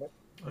heads on it.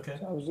 Okay.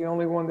 So I was the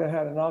only one that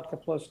had an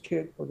Octoplus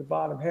kit with the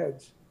bottom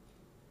heads.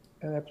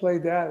 And I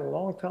played that a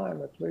long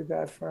time. I played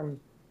that from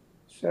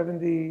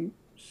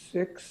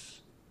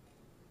 76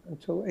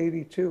 until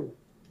 82.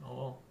 Oh,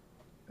 wow.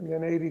 And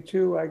then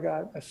 82, I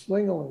got a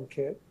Slingerland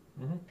kit,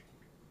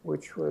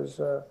 which was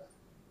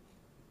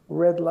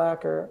red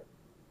lacquer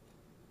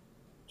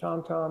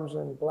tom-toms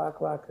and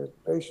black lacquer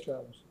bass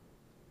drums.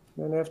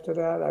 And then after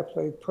that, I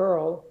played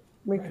Pearl.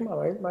 I mean, come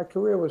on, my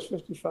career was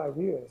 55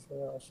 years,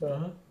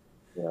 so,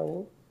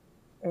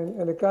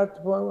 and it got to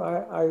the point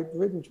where I'd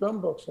written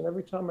drum books, and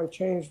every time I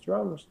changed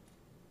drums,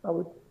 I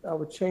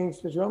would change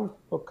the drum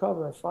book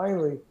cover. And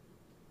finally,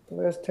 the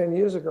last 10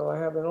 years ago, I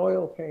have an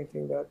oil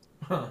painting that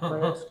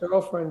my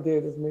ex-girlfriend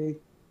did of me.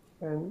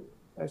 And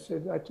I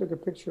said, I took a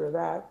picture of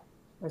that.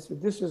 I said,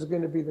 this is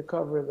going to be the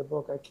cover of the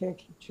book. I can't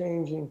keep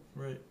changing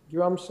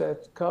drum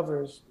set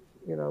covers,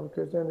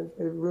 because then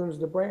it ruins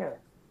the brand.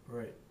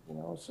 Right.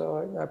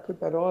 So I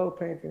put that oil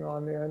painting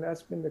on there, and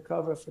that's been the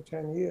cover for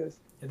 10 years.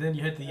 And then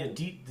you had the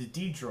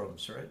D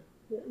drums, right?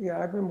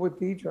 Yeah, I've been with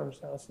D drums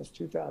now since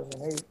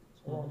 2008. It's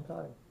a long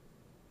time.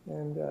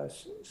 And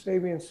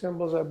Sabian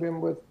Cymbals, I've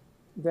been with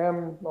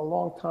them a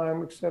long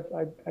time, except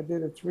I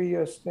did a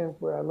 3-year stint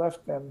where I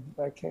left them,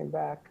 but I came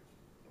back.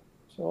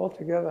 So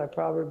altogether, I've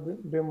probably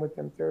been with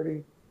them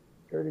 32,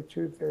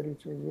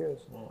 33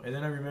 years. Well, and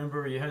then I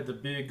remember you had the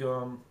big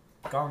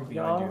gong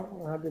behind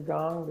you. I had the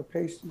gong, the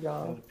pasty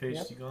gong. Yeah, the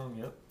pasty gong,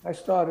 yep. I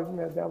started,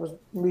 that was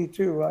me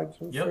too. I was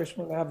the first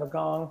one to have a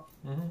gong.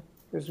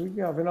 Because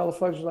Vanilla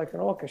Fudge is like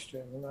an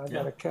orchestra. I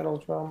got a kettle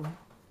drum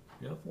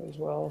as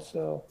well.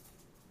 So,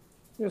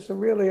 so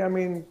really, I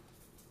mean,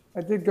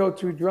 I did go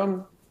through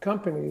drum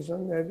companies,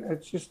 and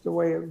it's just the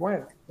way it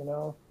went,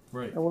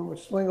 Right. I went with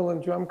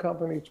Slingerland Drum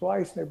Company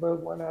twice, and they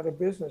both went out of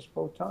business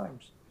both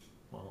times.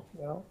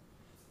 Wow.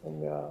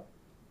 And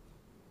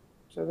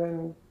so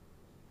then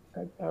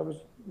I was,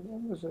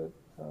 at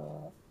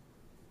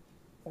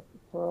the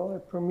Pearl, a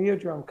Premier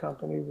Drum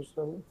Company was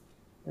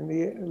in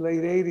the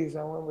late 80s.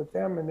 I went with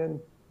them, and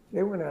then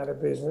they went out of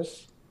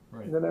business.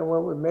 Right. And then I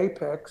went with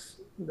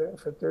Mapex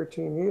for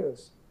 13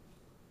 years.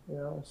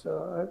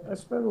 So I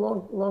spent a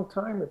long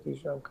time at these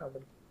drum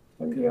companies.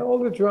 And all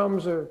the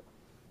drums are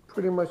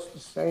pretty much the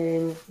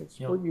same. It's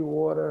what you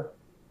order,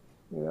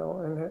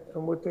 and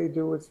what they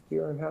do with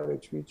you and how they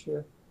treat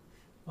you.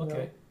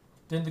 Okay.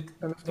 Then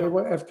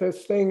if they're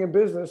staying in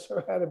business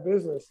or out of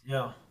business.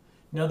 Yeah.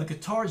 Now the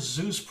Guitar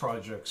Zeus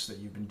projects that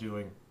you've been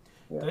doing,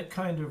 that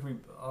kind of,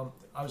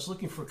 I was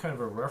looking for kind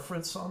of a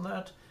reference on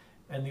that,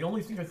 and the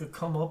only thing I could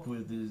come up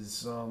with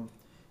is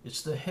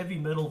it's the heavy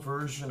metal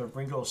version of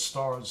Ringo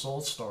Starr's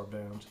All-Star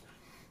Band,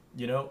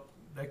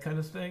 that kind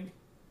of thing.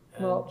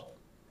 And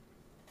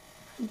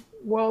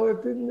Well,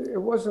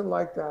 it wasn't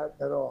like that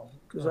at all,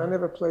 because I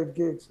never played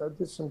gigs. I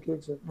did some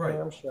gigs at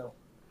Ram Show,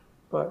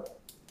 but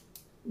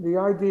the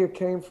idea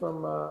came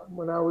from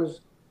when I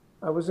was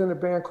in a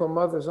band called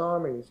Mother's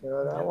Army. You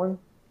know that one?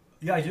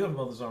 Yeah, I do have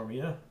Mother's Army.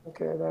 Yeah.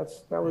 Okay, that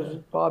was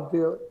Bob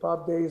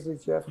Daisley,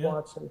 Jeff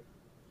Watson,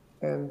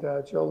 and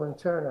Joe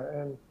Lanterna.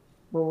 And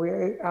when we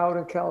ate out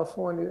in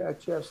California at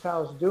Jeff's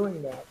house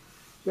doing that,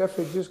 Jeff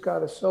had just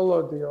got a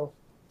solo deal,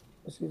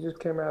 because he just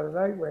came out of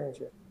Night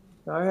Ranger.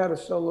 Now, I had a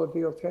solo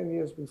deal 10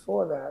 years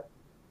before that,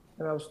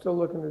 and I was still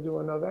looking to do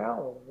another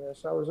album.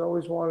 So I was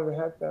always wanted to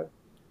have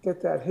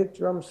get that hit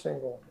drum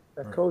single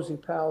that Cozy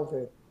Powell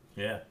did.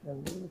 Yeah.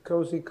 And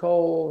Cozy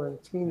Cole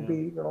and Teen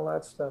Beat and all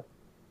that stuff.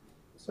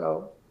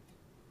 So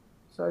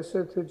I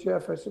said to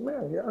Jeff, I said,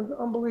 man, you're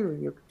unbelievable.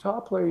 You're a guitar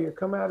player, you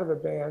come out of a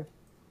band,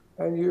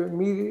 and you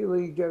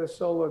immediately get a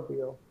solo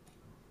deal.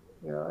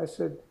 I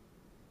said,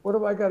 what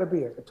do I got to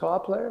be, a guitar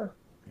player?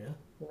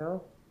 Yeah.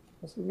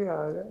 I said,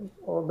 yeah,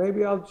 or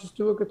maybe I'll just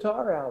do a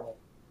guitar album.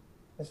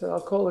 I said,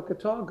 I'll call it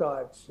Guitar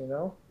Gods,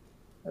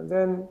 And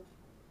then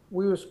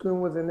we were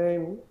screwing with the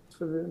name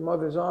for the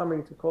Mother's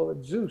Army to call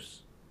it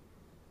Zeus,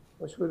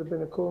 which would have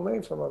been a cool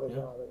name for Mother's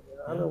Army.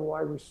 I don't know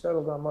why we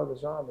settled on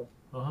Mother's Army,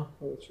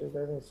 which I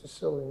think it's a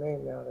silly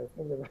name now that I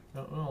think of it.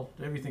 Well,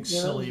 everything's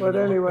silly. But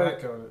anyway,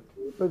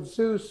 but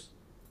Zeus,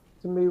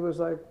 to me was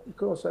like, of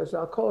course, I said,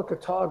 I'll call it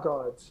Guitar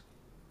Gods.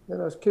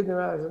 Then I was kidding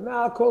around. I said, no,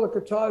 I'll call it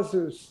Guitar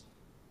Zeus.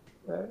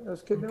 Right? I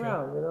was kidding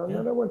around, you know. And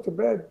then I went to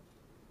bed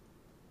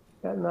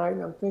that night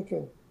and I'm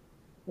thinking,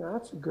 yeah,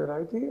 that's a good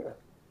idea.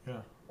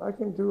 Yeah. I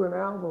can do an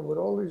album with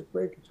all these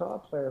great guitar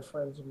player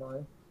friends of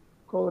mine.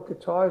 Call it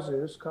Guitar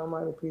Zeus,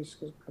 Carmine Appice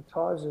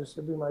Guitar Zeus.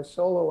 It'd be my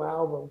solo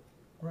album.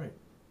 Right.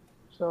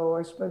 So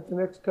I spent the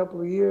next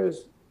couple of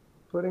years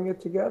putting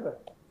it together.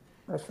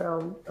 I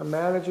found a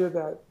manager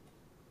that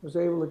was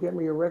able to get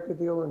me a record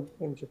deal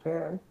in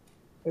Japan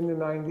in the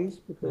 90s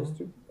because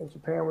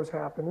Japan was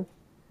happening.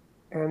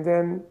 And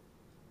then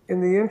in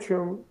the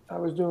interim, I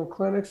was doing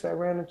clinics. I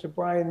ran into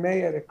Brian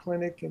May at a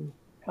clinic in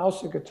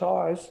House of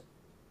Guitars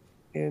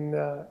in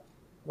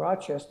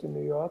Rochester,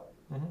 New York.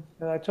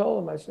 And I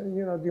told him, I said,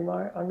 you know, do you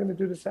mind? I'm going to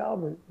do this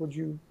album. Would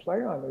you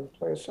play on it?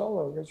 Play a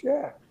solo? He goes,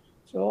 yeah.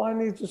 So all I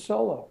need is a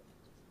solo.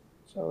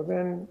 So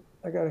then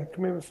I got a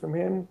commitment from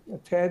him,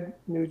 Ted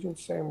Nugent,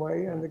 same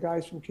way, and the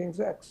guys from King's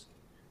X,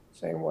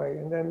 same way.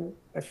 And then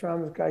I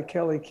found this guy,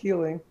 Kelly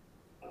Keeling,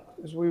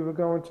 as we were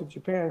going to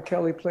Japan.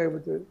 Kelly played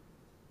with the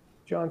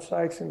John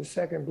Sykes in the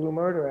second Blue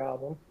Murder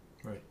album.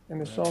 Right. And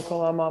the song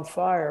called I'm on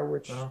Fire,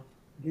 which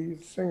he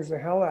sings the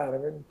hell out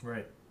of it.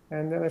 Right.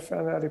 And then I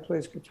found out he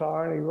plays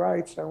guitar and he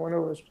writes. I went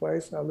over his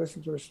place and I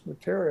listened to his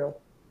material.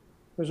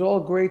 It was all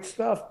great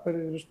stuff, but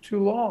it was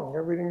too long.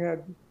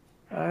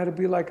 I had to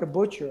be like a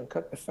butcher and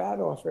cut the fat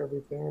off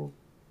everything and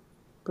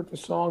put the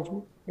songs,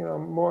 you know,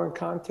 more in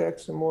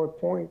context and more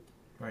point.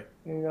 Right.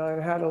 And, you know, I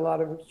had a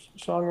lot of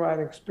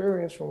songwriting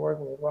experience from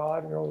working with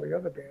Rod and all the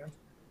other bands.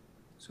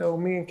 So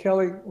me and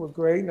Kelly were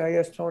great. And I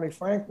asked Tony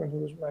Franklin, who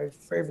was my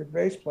favorite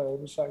bass player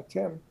beside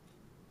Tim,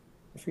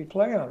 if he'd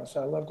play on it.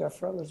 So I loved that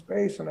fretless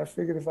bass. And I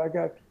figured if I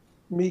got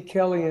me,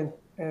 Kelly,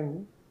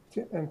 and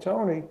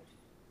Tony,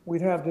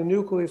 we'd have the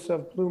nucleus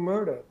of Blue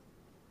Murder.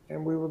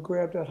 And we would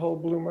grab that whole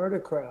Blue Murder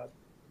crowd,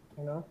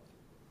 you know?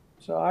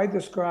 So I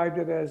described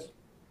it as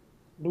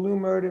Blue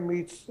Murder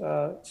meets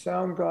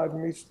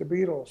Soundgarden meets the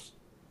Beatles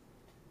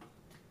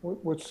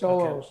with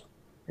solos,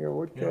 you know,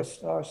 with guest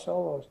star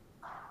solos,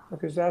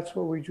 because that's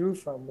what we drew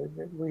from.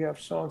 We have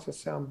songs that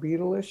sound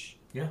Beatlish.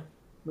 Yeah.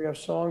 We have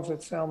songs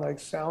that sound like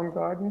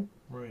Soundgarden.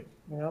 Right.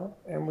 You know,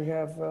 and we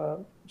have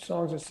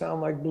songs that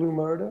sound like Blue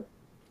Murder.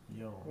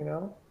 Yo. You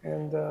know,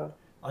 and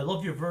I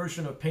love your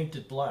version of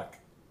Painted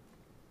Black.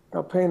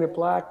 Painted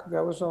Black,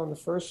 that was on the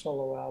first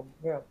solo album.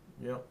 Yeah.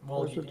 Yeah.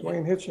 Well, it was with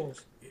Dwayne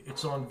Hitchings.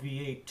 It's on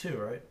V8 too,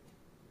 right?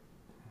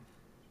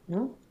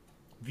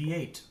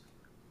 V8.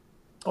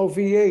 Oh,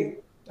 V8.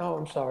 Oh,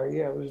 I'm sorry.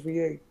 Yeah, it was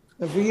V8.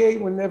 The V8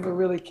 one never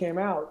really came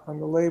out on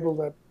the label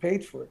that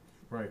paid for it.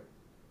 Right.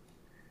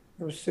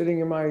 It was sitting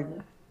in my,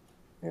 you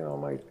know,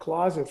 my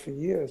closet for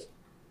years.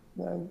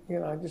 And, you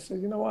know, I just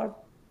said, you know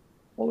what?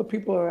 All the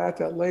people that are at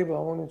that label,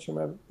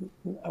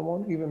 I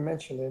won't even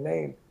mention their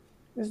name.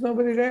 There's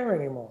nobody there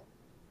anymore.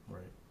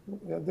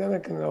 Right. Then I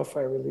can know if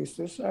I released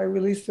this. I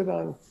released it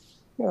on,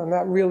 you know,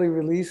 not really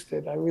released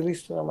it. I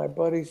released it on my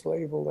buddy's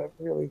label that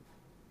really,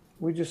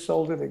 we just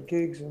sold it at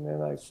gigs, and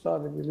then I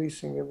started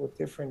releasing it with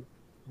different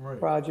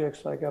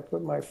projects. Like I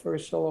put my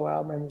first solo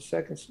album and the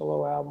second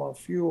solo album on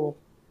Fuel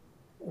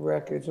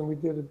Records, and we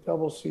did a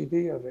double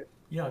CD of it.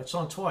 Yeah, it's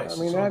on twice.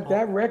 I mean,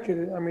 that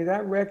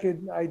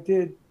record I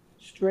did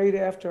straight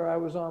after I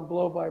was on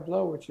Blow by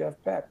Blow with Jeff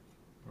Beck.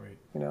 Right.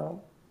 You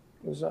know,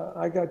 because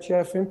I got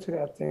Jeff into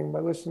that thing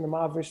by listening to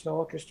Mahavishnu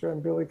Orchestra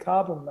and Billy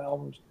Cobham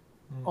albums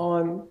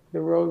on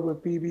the road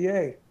with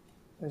BBA.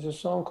 There's a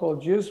song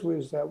called Jizz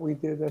Whiz that we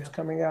did that's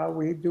coming out.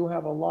 We do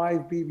have a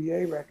live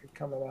BBA record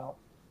coming out.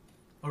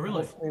 Oh,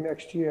 really? Hopefully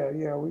next year.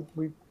 Yeah,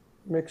 we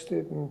mixed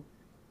it, and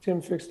Tim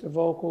fixed the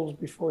vocals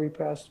before he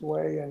passed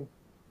away, and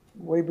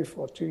way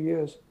before, 2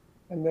 years.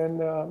 And then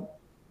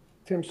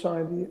Tim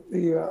signed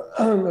the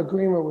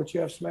agreement with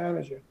Jeff's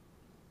manager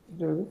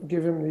to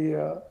give him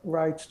the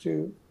rights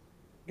to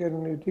get a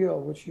new deal,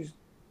 which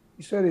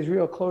he said he's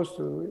real close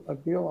to a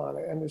deal on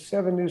it. And there's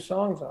 7 new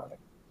songs on it.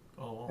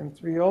 Oh, wow. And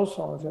 3 old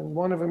songs. And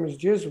one of them is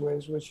Jizz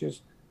Whiz, which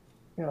is,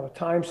 you know,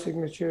 time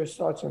signature,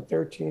 starts in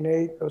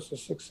 13/8, goes to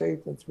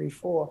 6/8 and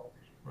 3/4,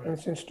 and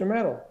it's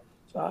instrumental.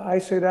 So I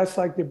say that's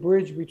like the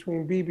bridge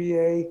between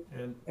BBA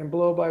and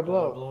Blow by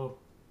Blow.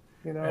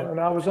 You know, and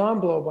I was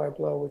on Blow by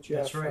Blow with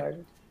Jeff. That's right.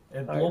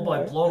 And Blow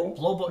by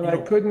Blow.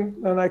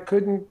 And I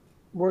couldn't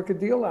work a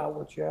deal out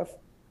with Jeff,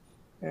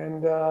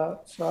 and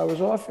so I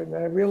was off it. And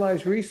I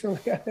realized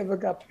recently I never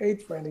got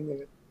paid for any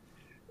of it.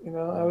 You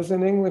know, I was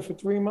in England for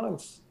 3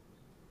 months.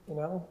 You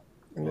know,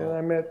 and then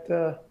I met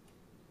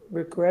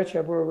Rick Gretsch.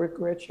 I brought Rick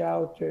Gretsch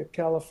out to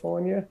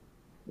California,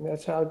 and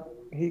that's how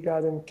he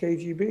got in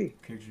KGB.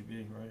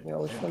 KGB, right? You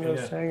know, when I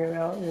was hanging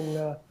out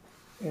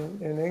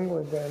in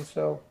England then.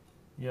 So.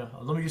 Yeah,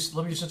 let me just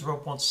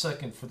interrupt 1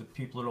 second for the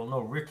people who don't know.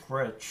 Rick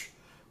Gretsch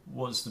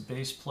was the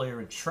bass player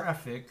in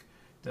Traffic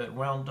that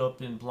wound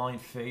up in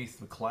Blind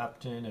Faith with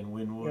Clapton and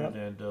Winwood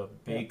and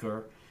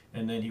Baker,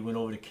 and then he went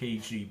over to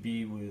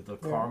KGB with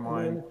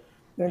Carmine.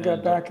 Then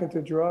got back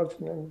into drugs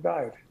and then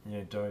died. Yeah,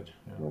 he died.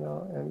 Yeah. You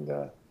know,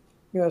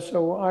 and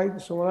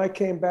so when I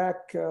came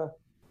back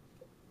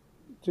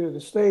to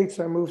the States,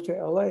 I moved to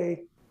LA,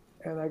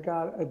 and I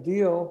got a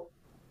deal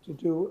to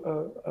do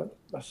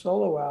a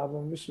solo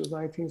album. This was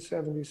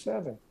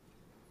 1977,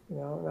 you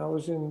know, and I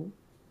was in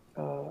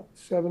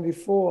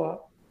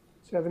 74,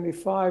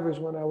 75 is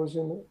when I was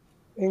in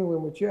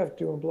England with Jeff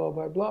doing Blow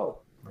by Blow.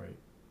 Right.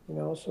 You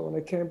know, so when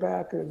I came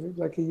back,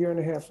 like a year and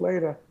a half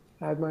later,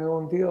 I had my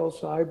own deal.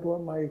 So I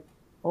brought my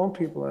own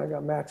people, and I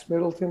got Max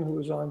Middleton, who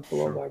was on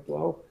Blow by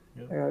Blow.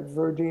 Yeah. I got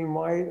Verdine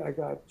White. I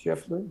got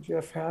Jeff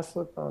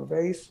Haslett on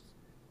bass.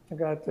 I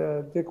got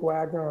Dick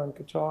Wagner on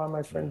guitar.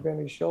 My friend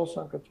Benny Schultz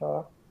on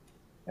guitar,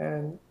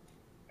 and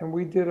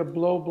we did a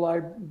Blow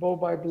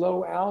by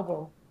Blow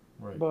album.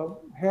 Right. But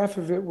half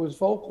of it was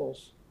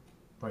vocals,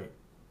 Right.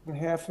 and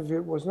half of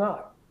it was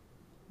not.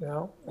 You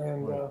know,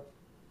 and Right.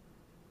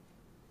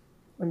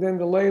 and then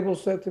the label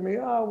said to me,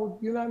 "Oh, well,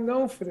 you're not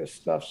known for this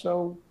stuff,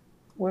 so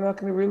we're not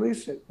going to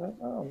release it."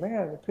 Oh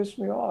man, it pissed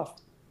me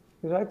off,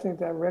 because I think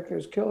that record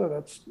is killer.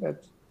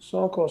 That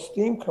song called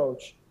Steam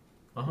Coach.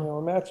 You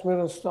know, Max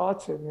Middleton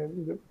starts it,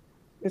 and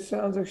it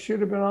sounds like should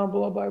have been on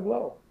Blow by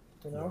Blow.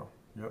 You know.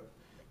 Yeah. Yep.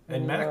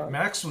 And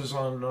Max was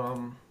on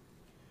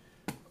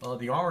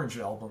the Orange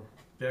album,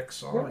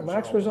 Beck's Orange. Yeah,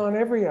 Max album. was on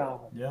every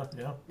album. Yeah,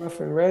 yeah. Rough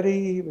and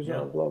Ready. He was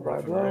on Blow by Rough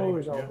and Blow. Ready, He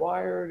was on yeah.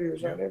 Wired. He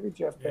was on every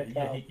Jeff Yeah, Beck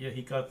album.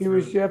 he got He through.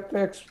 was Jeff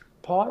Beck's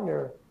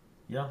partner.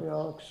 Yeah. You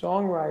know,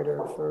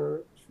 songwriter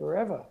for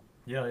forever.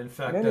 Yeah, in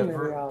fact, Many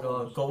that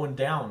albums. Going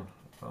Down.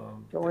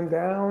 Going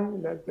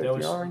Down, that the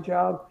was- Orange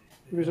album.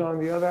 He was on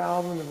the other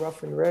album, the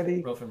Rough and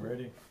Ready. Rough and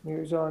Ready. He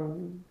was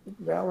on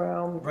that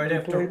album. Right He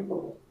after played-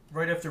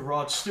 right after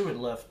Rod Stewart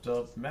left,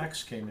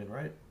 Max came in,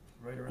 right?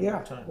 Right around Yeah,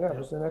 that time. yeah, it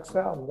was the next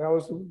album. That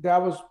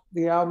was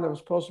the album that was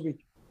supposed to be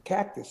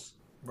Cactus.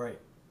 Right. It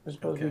was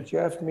supposed to be Okay.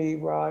 Jeff, me,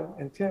 Rod,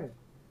 and Tim.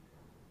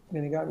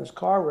 And he got in his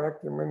car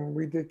wrecked, and when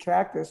we did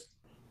Cactus,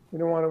 we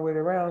didn't want to wait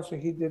around, so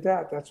he did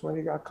that. That's when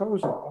he got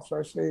Cozy. That's why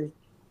I say it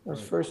was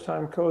the first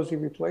time Cozy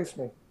replaced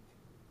me.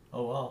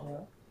 Oh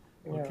wow.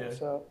 You know, Okay.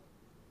 so,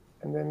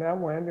 and then that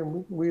went,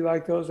 and we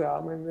liked those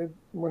albums. And then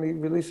when he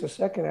released the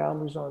second album,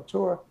 he was on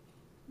tour,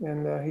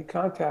 and he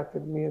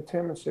contacted me and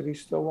Tim and said he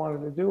still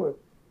wanted to do it.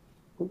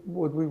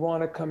 Would we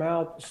want to come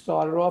out,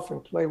 start it off,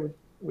 and play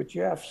with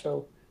Jeff?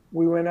 So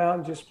we went out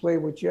and just played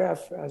with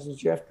Jeff as a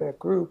Jeff Beck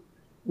group.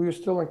 We were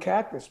still in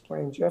Cactus,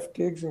 playing Jeff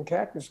gigs and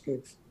Cactus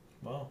gigs.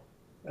 Wow.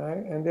 All right?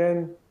 And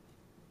then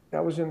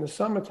that was in the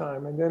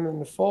summertime. And then in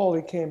the fall,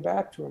 he came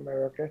back to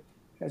America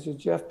as a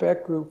Jeff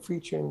Beck group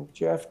featuring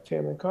Jeff,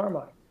 Tim, and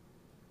Carmine.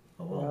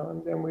 Oh You wow. know,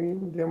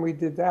 and then we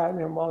did that. And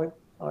then while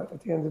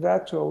at the end of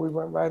that tour, we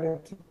went right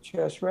into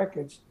Chess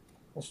Records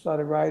and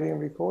started writing and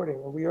recording.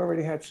 And we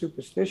already had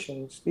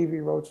Superstition. Stevie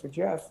wrote for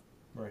Jeff,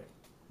 Right.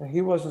 and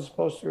he wasn't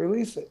supposed to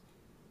release it.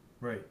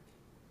 Right.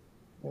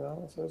 You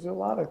know, so there's a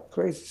lot of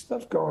crazy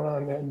stuff going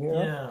on there. You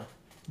know, Yeah.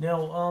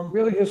 Now,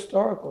 really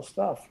historical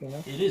stuff. You know,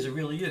 it is. It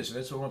really is.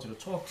 That's what I wanted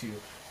to talk to you.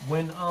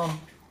 When,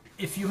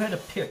 if you had to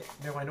pick,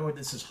 now I know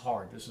this is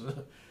hard. This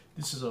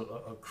is a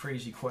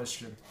crazy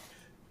question.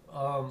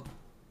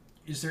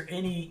 Is there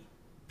any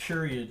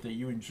period that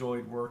you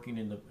enjoyed working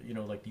in the, you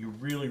know, like you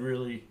really,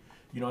 really,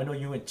 you know, I know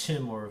you and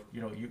Tim were,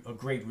 you know, a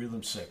great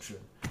rhythm section,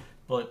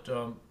 but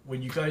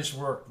when you guys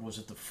worked, was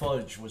it the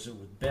Fudge? Was it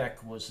with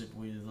Beck? Was it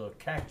with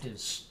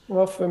Cactus?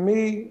 well, for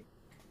me,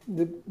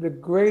 the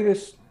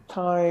greatest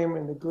time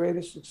and the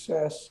greatest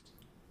success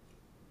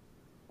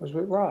was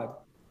with Rod.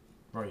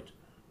 Right.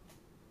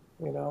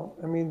 You know,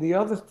 I mean, the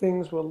other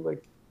things were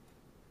like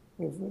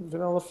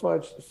Vanilla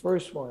Fudge, the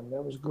first one,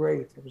 that was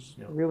great. It was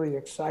really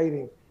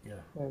exciting. Yeah.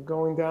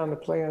 Going down to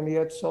play on the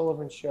Ed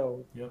Sullivan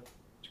Show Yep.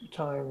 2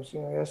 times,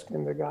 you know,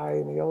 asking the guy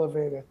in the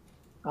elevator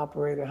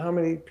operator how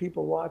many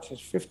people watch. It's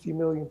 50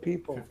 million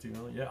people. 50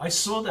 million. Yeah, I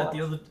saw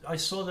that I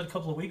saw that a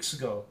couple of weeks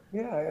ago.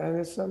 Yeah, and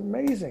it's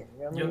amazing.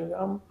 I mean,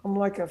 I'm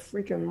like a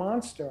freaking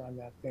monster on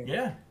that thing.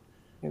 Yeah.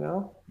 You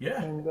know.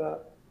 Yeah. And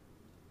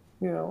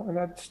you know, and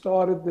that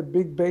started the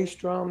big bass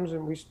drums,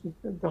 and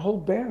the whole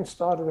band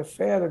started a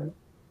fad of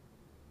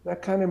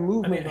that kind of I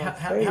movement. mean, on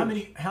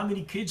stage. how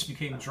many kids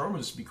became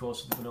drummers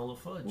because of the Vanilla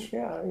Fudge?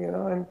 Yeah, you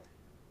know, and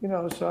you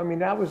know, so I mean,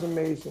 that was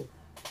amazing.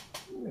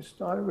 It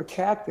started with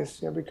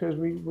Cactus, you know, because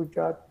we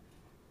got,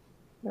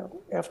 you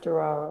know, after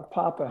our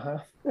Papa, huh?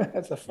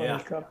 That's a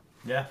funny cup.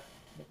 Yeah.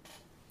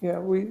 Yeah,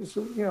 we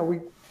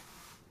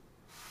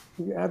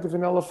had the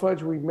Vanilla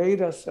Fudge. We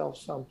made ourselves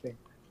something,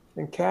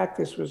 and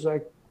Cactus was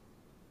like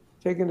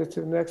taking it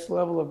to the next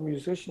level of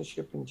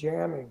musicianship and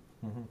jamming.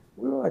 Mm-hmm.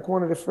 We were like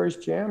one of the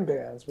first jam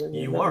bands. But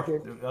You are.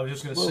 I was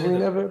just going to say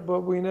that.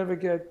 But we never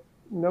get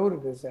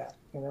noted as that,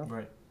 you know.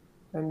 Right.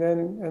 And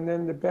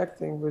then the Beck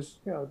thing was,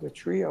 you know, the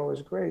trio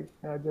was great.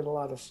 And I did a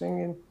lot of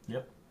singing.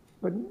 Yep.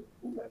 But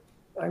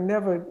I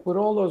never, with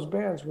all those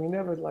bands, we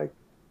never like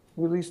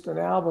released an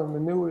album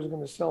and knew it was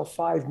going to sell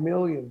 5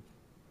 million.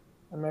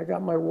 And I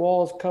got my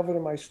walls covered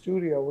in my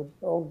studio with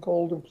all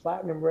gold and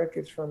platinum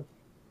records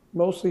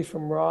mostly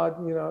from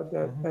Rod, you know,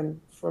 and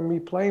from me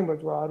playing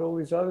with Rod, all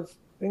these other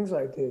things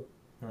I did.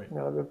 Right. You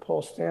know, the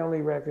Paul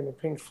Stanley record, the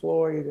Pink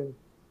Floyd, and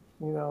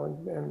you know,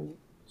 and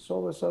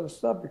all this other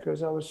stuff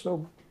because I was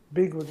so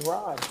big with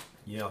Rod.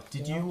 Yeah.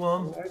 Did You you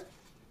know?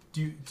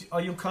 And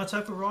are you in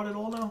contact with Rod at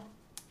all now?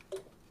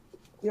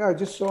 yeah, I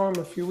just saw him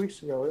a few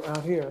weeks ago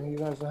out here.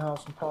 He has a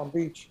house in Palm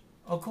Beach.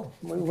 Oh, cool.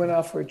 We went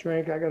out for a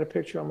drink. I got a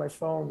picture on my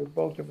phone with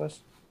both of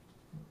us.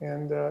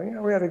 And, you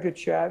know, we had a good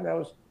chat.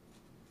 And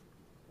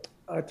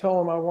I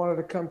told him I wanted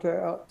to come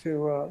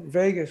to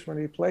Vegas when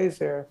he plays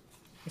there.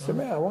 He said,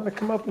 man, I want to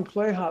come up and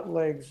play Hot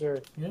Legs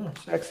or Yeah.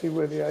 Sexy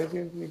with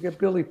you. You get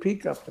Billy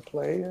Peak up to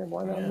play. And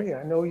why not Yeah. me?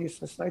 I know you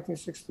since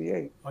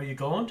 1968. Are you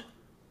going?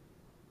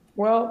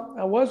 Well,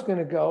 I was going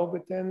to go,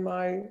 but then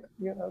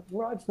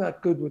Rod's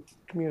not good with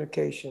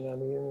communication on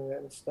the internet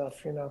and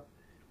stuff, you know.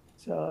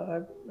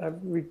 So I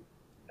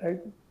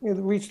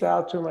reached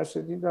out to him. I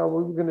said, you know,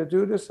 we're going to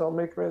do this. I'll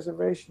make a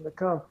reservation to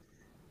come.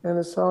 And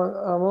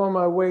I'm on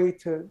my way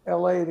to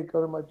LA to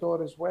go to my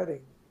daughter's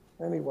wedding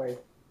anyway.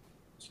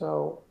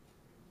 So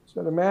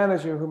the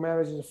manager who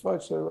manages the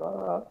Fudge said,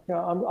 you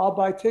know, I'll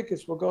buy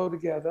tickets. We'll go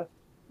together.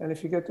 And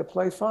if you get to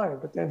play, fine.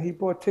 But then he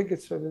bought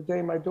tickets for the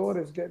day my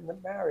daughter's getting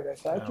married. I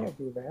said, I can't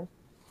do that.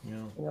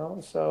 Yeah. You know,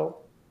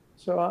 so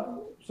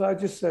I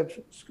just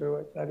said, screw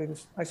it.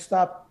 I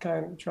stopped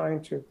kind of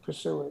trying to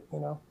pursue it, you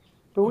know.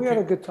 But we had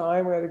a good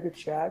time. We had a good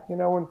chat. You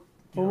know,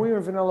 when we were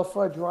in Vanilla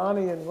Fudge,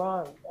 Ronnie and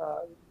Rod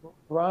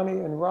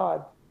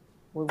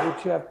were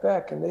with Jeff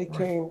Beck, and they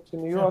came to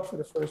New York for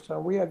the first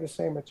time. We had the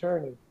same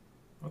attorney.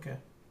 Okay.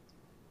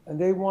 And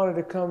they wanted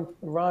to come,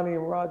 Ronnie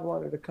and Rod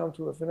wanted to come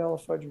to a Vanilla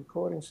Fudge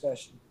recording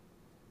session,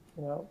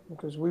 you know,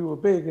 because we were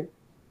big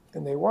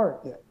and they weren't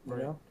yet, you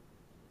know.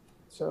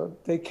 So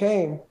they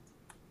came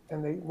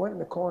and they went in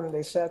the corner and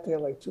they sat there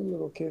like two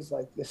little kids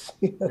like this.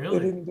 Really?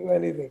 They didn't do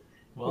anything.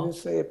 Well, They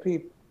didn't say a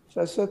peep.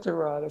 So I said to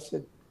Rod, I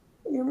said,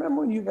 you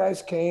remember when you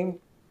guys came,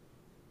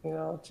 you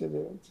know,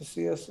 to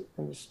see us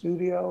in the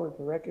studio at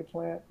the record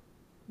plant?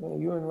 You know,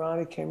 you and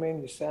Ronnie came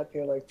in, you sat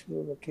there like two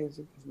little kids.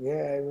 Yeah,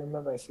 I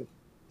remember. I said,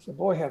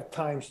 boy, have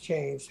times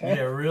changed. Huh?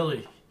 yeah,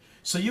 really.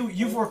 So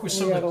you've worked with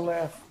some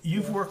of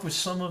you've Yeah. worked with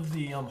some of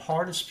the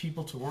hardest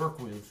people to work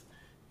with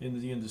in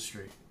the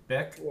industry.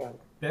 Beck. Yeah.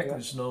 Beck Yeah.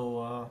 is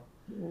no.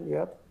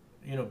 Yep.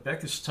 You know,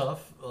 Beck is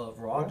tough.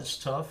 Rod is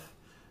tough.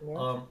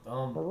 Yeah.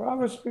 But Rod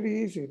was pretty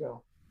easy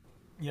though.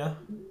 Yeah.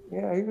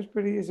 Yeah, he was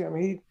pretty easy. I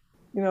mean,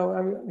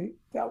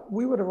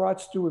 we would have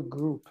watched through a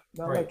group,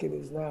 not like it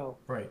is now.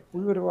 Right.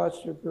 We would have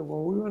watched through a group.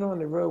 When we went on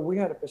the road, we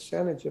had a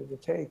percentage of the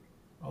take.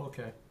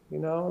 Okay. You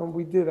know, and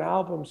we did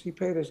albums. He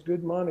paid us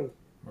good money.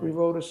 Right. We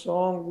wrote a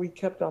song. We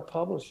kept our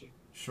publishing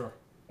Sure.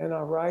 and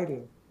our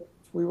writing. If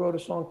we wrote a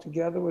song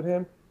together with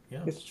him,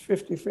 it's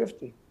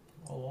 50-50.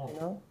 Oh, wow. You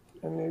know,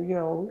 and then, you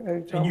know,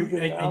 every time And we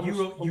did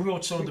albums, you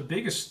wrote some of the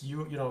biggest.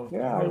 You know. Yeah,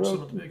 you I wrote some of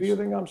wrote the biggest.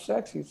 Feeling I'm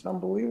Sexy. It's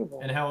unbelievable.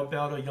 And how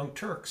about Young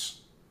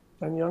Turks?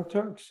 And Young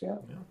Turks, yeah.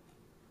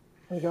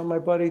 Yeah. I got my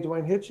buddy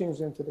Dwayne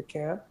Hitchings into the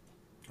camp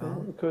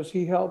because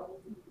he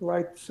helped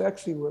write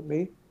Sexy with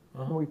me.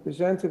 And we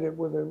presented it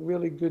with a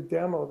really good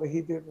demo that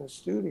he did in the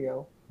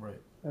studio. Right.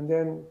 And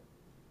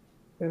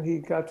then he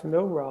got to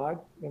know Rod,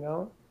 you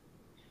know.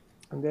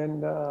 And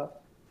then the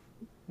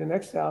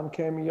next album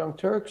came Young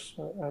Turks.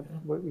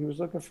 He was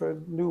looking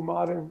for new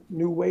modern,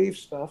 new wave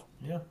stuff.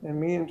 Yeah. And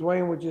me and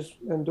Dwayne were just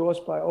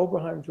endorsed by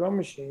Oberheim Drum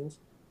Machines.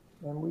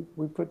 And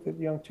we put the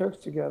Young Turks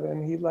together.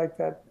 And he liked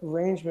that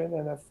arrangement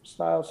and that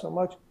style so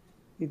much.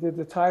 He did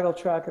the title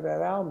track of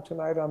that album,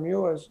 Tonight I'm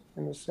Yours,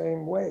 in the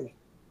same way.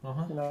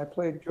 And I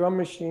played drum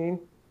machine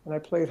and I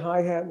played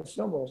hi-hat and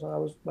cymbals. And I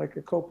was like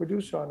a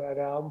co-producer on that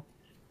album,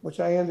 which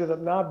I ended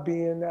up not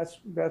being.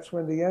 That's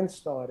when the end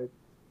started.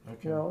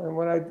 Okay. You know, and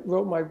when I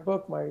wrote my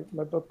book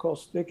called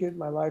Stick It,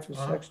 My Life is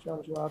Sex,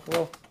 Drums, Rock and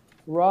Roll,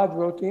 Rod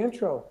wrote the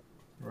intro.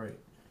 Right.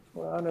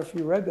 Well, I don't know if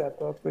you read that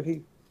book, but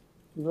he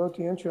wrote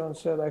the intro and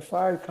said, I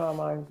fired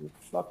Carmine,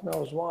 fuck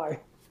knows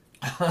why.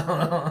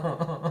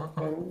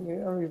 And, you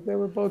know, they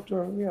were both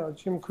doing, you know,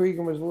 Jim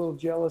Cregan was a little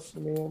jealous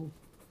of me and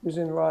was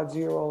in Rod's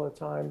ear all the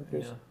time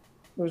because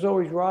it was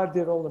always Rod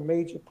did all the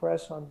major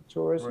press on the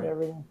tours and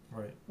everything.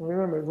 Right. And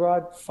remember,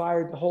 Rod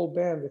fired the whole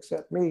band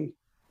except me,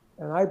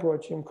 and I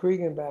brought Jim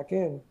Cregan back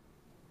in,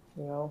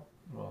 you know.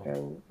 Wow.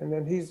 And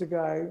then he's the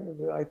guy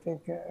that I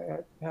think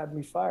had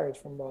me fired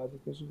from Rod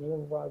because he was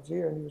in Rod's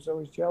ear and he was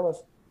always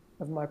jealous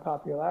of my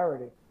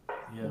popularity,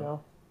 you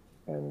know.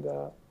 And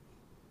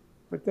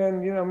but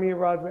then, you know, me and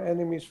Rod were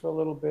enemies for a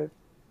little bit.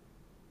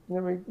 And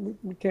then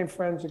we became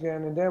friends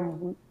again, and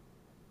then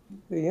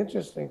the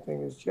interesting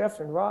thing is Jeff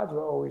and Rod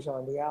were always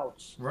on the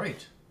outs.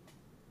 Right.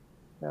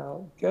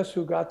 Now, guess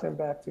who got them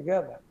back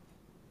together?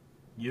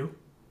 You?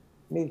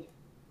 Me.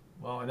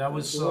 Well, and that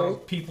was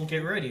People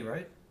Get Ready,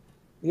 right?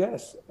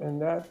 Yes,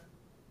 and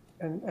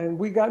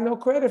we got no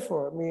credit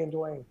for it, me and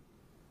Dwayne.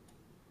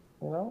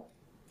 You know?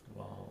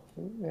 Wow.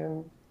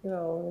 And, you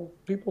know,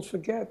 people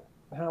forget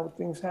how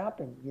things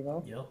happen, you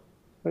know? Yep.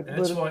 But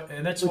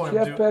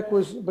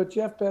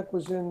Jeff Beck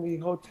was in the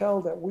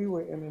hotel that we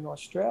were in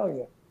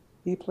Australia.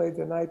 He played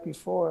the night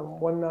before,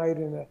 and one night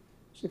in a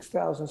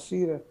 6,000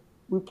 seater.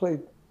 We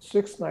played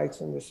 6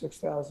 nights in the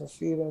 6,000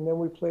 seater, and then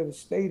we played a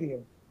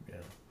stadium. Yeah.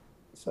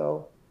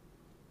 So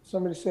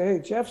somebody said,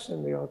 "Hey, Jeff's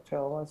in the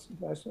hotel."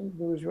 I said,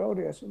 "It was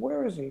Rody." I said,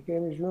 "Where is he?" He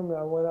gave me his room, and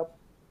I went up,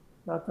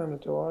 knocked on the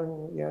door,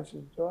 and he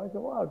answered the door. I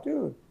go, "Wow,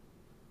 dude,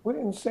 we're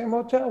in the same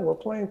hotel. We're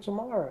playing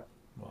tomorrow.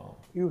 Wow.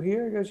 You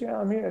here?" He goes, "Yeah,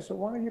 I'm here." I said,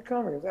 "Why don't you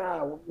come?" He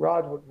goes,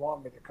 Rod wouldn't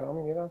want me to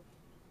come, you know.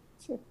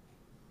 I said,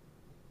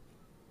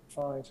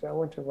 "Fine." So I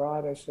went to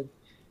Rod. I said,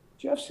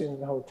 "Jeff's in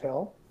the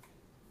hotel.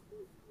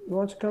 He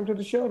wants to come to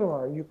the show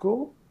tomorrow. You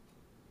cool?"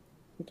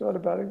 He thought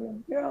about it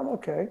again. "Yeah, I'm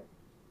okay."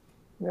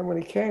 And then when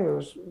he came, it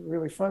was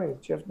really funny.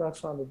 Jeff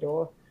knocks on the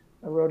door.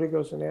 And Rody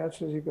goes and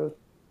answers. He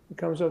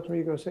comes up to me.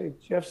 He goes, "Hey,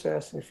 Jeff's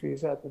asking if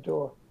he's at the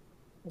door."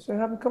 I said,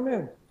 "Have him come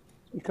in."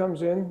 He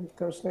comes in,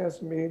 stands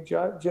to me.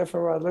 Jeff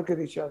and Rod look at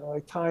each other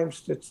like time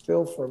stood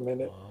still for a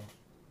minute. Wow.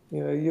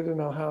 You know, you didn't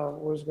know how it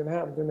was going to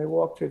happen. Then they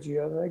walked to each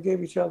other, and they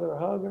gave each other a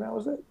hug, and that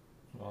was it.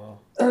 Wow.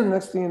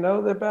 Next thing you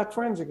know, they're back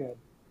friends again.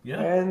 Yeah.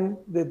 And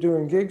they're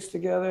doing gigs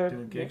together.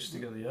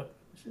 Yep.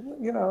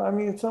 You know, I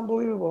mean, it's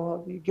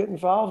unbelievable. Huh? You get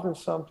involved in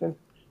something,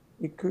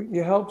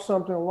 you help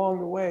something along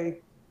the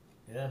way,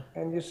 Yeah.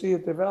 and you see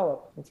it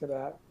develop into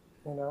that,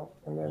 you know.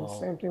 And then Wow. the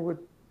same thing with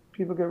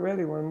People Get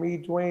Ready. When me,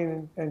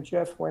 Dwayne, and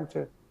Jeff went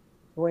to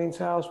Dwayne's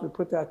house, we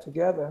put that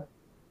together.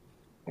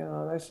 You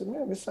know, and I said,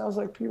 "Man, this sounds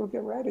like People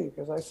Get Ready,"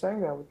 because I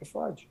sang that with the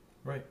Fudge.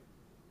 Right.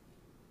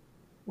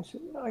 He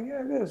said, "Oh,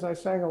 yeah, it is." I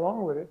sang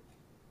along with it.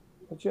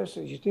 And Jeff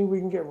says, "You think we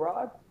can get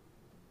Rod?"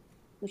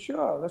 Well,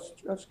 sure.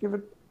 Let's give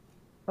it.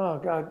 Oh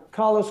God,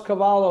 Carlos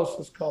Cavalos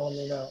is calling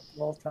me now.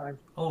 All time.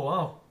 Oh,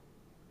 wow.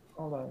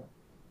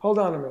 Hold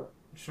on a minute.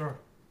 Sure.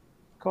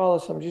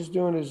 Carlos, I'm just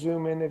doing a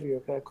Zoom interview.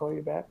 Can I call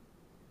you back?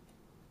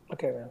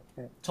 Okay, man.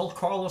 Yeah. Tell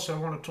Carlos I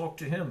want to talk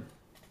to him.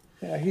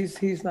 Yeah,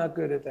 he's not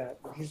good at that.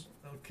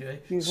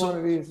 Okay. He's one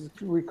of these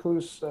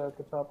recluse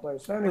guitar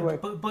players. So anyway,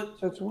 But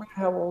so it's weird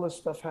how all this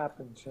stuff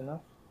happens, you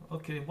know.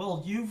 okay.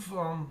 Well, you've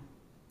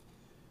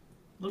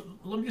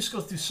let me just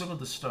go through some of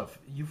the stuff.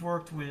 You've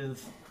worked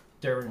with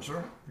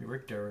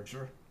Rick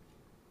Derringer.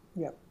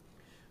 Yep.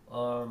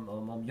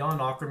 Jan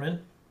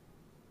Ackerman.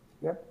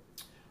 Yep.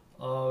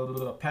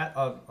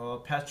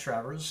 Pat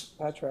Travers.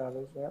 Pat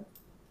Travers. Yep.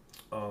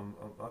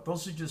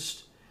 Those are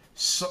just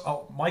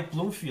Mike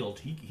Bloomfield.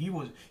 He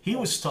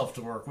was tough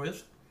to work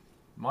with.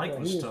 Mike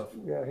was tough.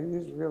 Yeah,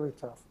 he's really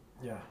tough.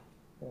 Yeah.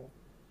 Yeah.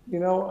 You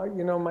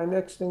know, my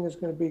next thing is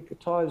going to be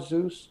Guitar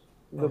Zeus,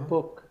 the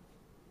book.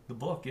 The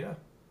book, yeah.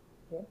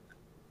 Yeah.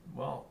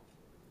 Well,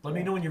 let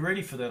me know when you're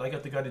ready for that. I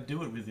got the guy to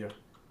do it with you.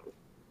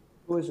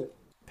 Who is it?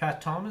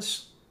 Pat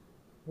Thomas.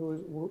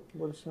 Who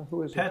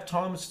is Pat it?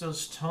 Thomas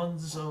does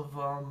tons of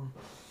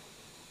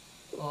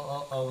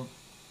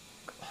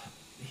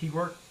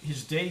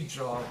his day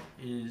job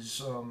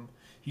is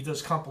he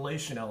does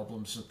compilation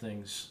albums and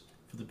things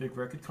for the big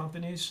record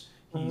companies.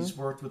 He's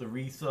worked with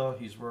Aretha.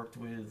 He's worked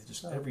with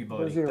just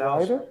everybody. Is he a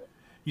writer?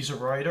 He's a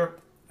writer,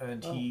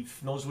 and he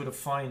knows where to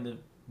find the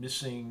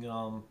missing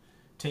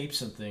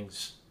tapes and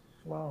things.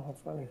 Wow, how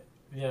funny.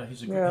 Yeah,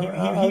 he's a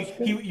Yeah,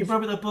 good. You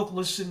remember that book,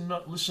 Listen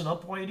Up,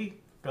 Whitey,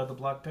 about the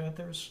Black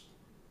Panthers?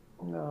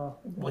 No.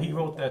 Well, he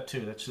wrote that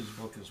too. That's his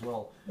book as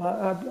well.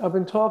 I've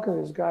been talking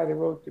to this guy that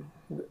wrote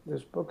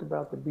this book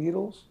about the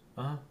Beatles.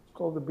 Uh-huh. It's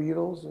called The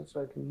Beatles. It's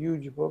like a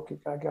huge book. He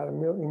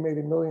made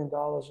 $1 million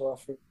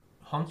off it.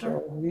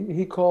 Hunter? So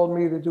he called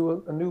me to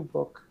do a new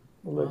book,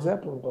 a Led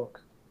Zeppelin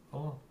book,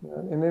 Oh,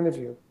 an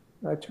interview.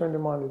 I turned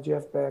him on to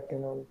Jeff Beck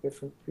and all the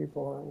different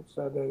people and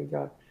said that he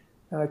got.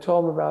 And I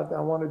told him I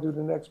want to do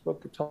the next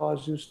book, Guitar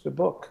Zeus, the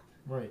book.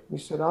 right. He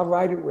said, "I'll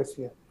write it with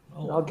you.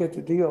 Oh. And I'll get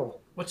the deal."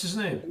 What's his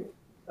name?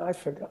 I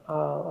forgot.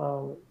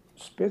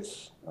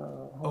 Spitz.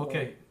 Hold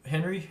Okay,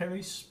 Henry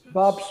Spitz?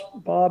 on.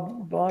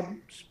 Bob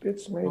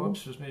Spitz, maybe. Bob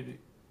Spitz, maybe.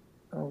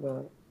 Hold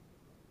on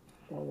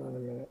a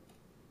minute.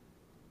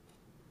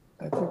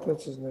 I think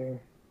that's his name.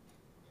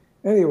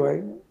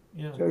 Anyway,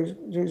 Yeah. so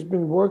he's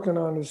been working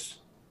on this.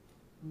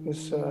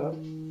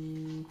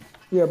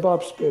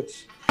 Bob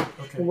Spitz.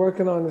 Okay. Been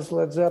working on this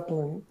Led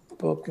Zeppelin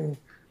book, and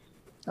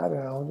I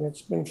don't know.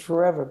 It's been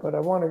forever, but I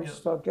want to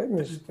start getting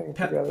this thing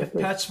together.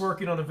 Pat's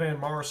working on a Van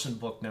Morrison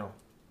book now.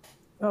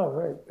 Oh,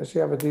 right. Does he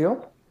have a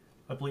deal?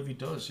 I believe he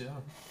does. Yeah.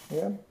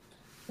 Yeah.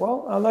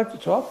 Well, I'd like to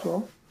talk to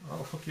him. I'll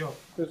hook you up.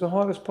 Because the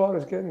hardest part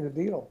is getting the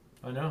deal.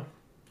 I know.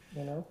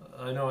 You know.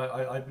 I know.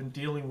 I've been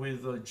dealing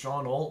with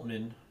John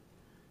Altman.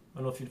 I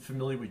don't know if you're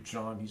familiar with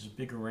John. He's a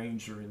big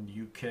arranger in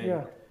the UK.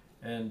 Yeah.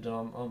 And do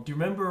you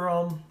remember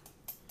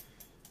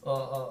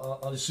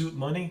Zoot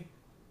Money?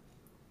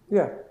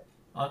 Yeah.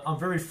 I'm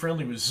very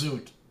friendly with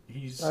Zoot.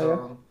 He's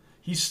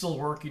still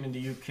working in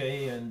the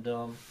UK, and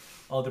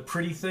the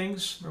Pretty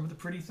Things. Remember the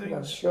Pretty Things?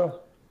 Yeah, sure.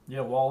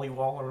 Yeah, Wally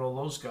Waller and all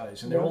those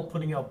guys, and they're all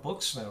putting out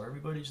books now.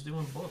 Everybody's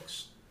doing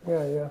books.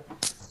 Yeah.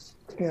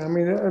 I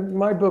mean,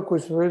 my book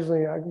was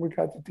originally we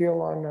got the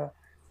deal on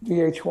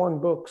VH1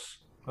 Books,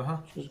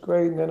 which was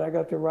great, and then I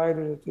got the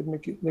writer that did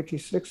Nikki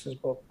Sixx's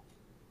book.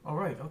 All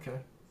right. Okay.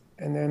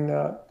 And then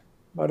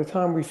by the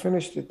time we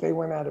finished it, they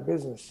went out of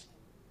business.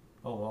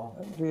 Oh well.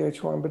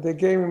 VH1, but they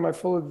gave me my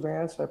full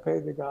advance. I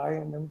paid the guy,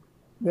 and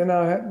then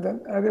I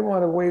didn't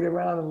want to wait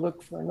around and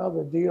look for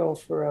another deal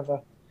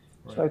forever.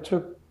 Right. So I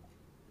took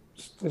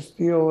this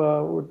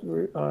deal with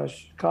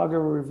Chicago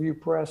Review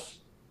Press,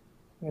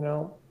 you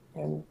know,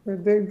 and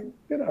they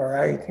did all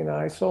right. You know,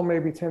 I sold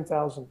maybe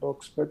 10,000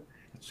 books, but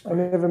I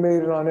never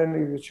made it on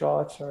any of the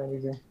charts or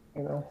anything,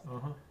 you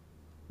know.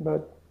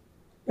 But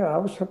yeah, I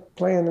was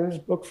playing in this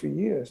book for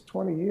years,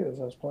 20 years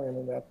I was playing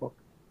in that book.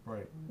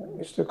 Right. I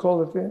used to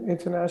call it the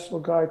International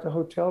Guide to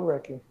Hotel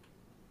Wrecking,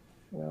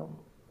 you know,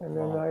 and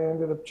then I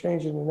ended up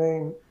changing the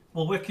name.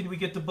 Well, where can we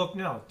get the book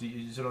now?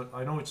 Is it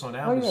I know it's on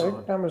Oh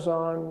Amazon. yeah,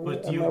 Amazon,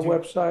 But and my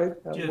website.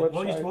 Yeah,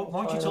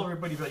 why don't you tell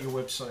everybody about your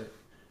website?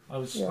 I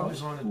was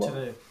on it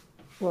today.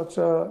 Well, it's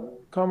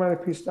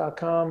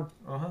CarmineAppice.com.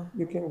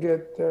 You can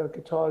get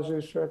Guitar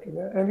Zeus record,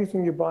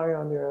 anything you buy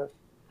on there,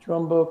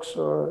 drum books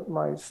or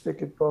my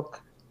stick it book,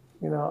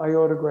 you know, I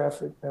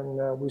autograph it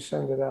and we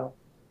send it out.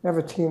 I have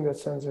a team that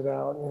sends it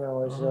out, you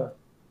know,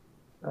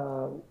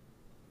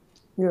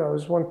 you know,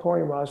 there's one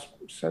point where I was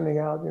sending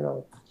out, you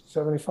know,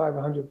 75,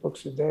 100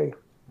 books a day.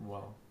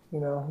 Wow. You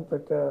know,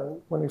 but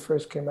when they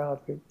first came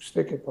out, the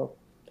stick it book.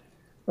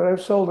 But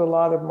I've sold a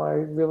lot of my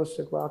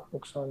realistic rock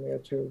books on there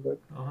too, but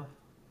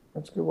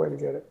that's a good way to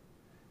get it.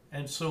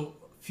 And so,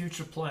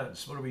 future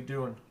plans, what are we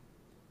doing?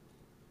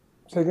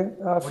 Say again?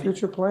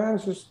 Future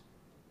plans, just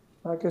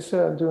like I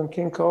said, I'm doing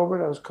King Cobra.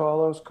 That was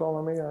Carlos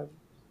calling me. I'm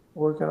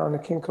working on the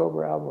King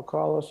Cobra album with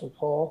Carlos and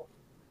Paul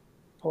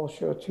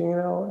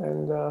Shortino,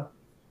 and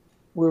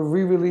we're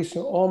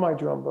re-releasing all my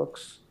drum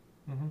books,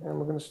 and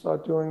we're going to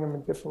start doing them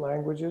in different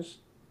languages,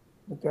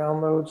 the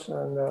downloads,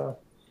 and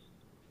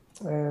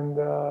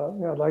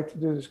you know, I'd like to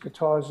do this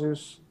Guitar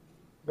Zeus,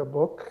 the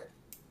book,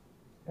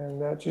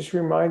 and that just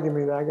reminded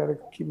me that I got to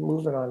keep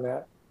moving on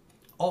that.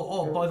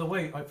 By the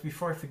way,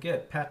 before I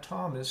forget, Pat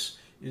Thomas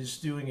is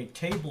doing a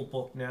table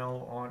book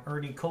now on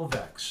Ernie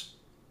Kovacs.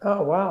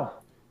 Oh, wow.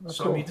 That's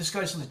so, cool. I mean, this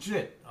guy's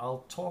legit.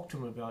 I'll talk to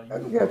him about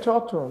you. Yeah,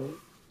 talk to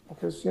him.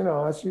 Because, you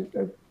know,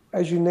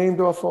 as you named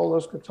off all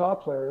those guitar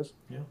players,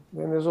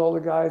 then there's all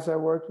the guys I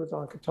worked with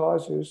on Guitar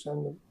Zeus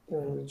and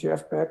the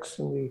Jeff Becks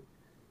and the,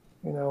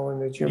 you know,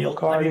 and the Jim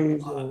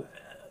McCartys. I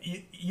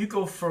mean, you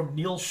go from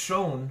Neil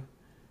Schon,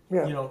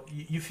 you know,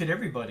 you've hit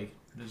everybody.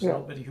 There's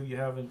nobody who you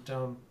haven't,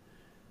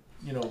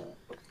 you know.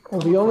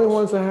 Well, the only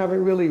ones I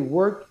haven't really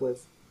worked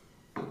with,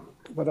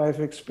 but I've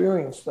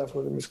experienced stuff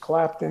with them, is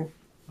Clapton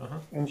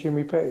and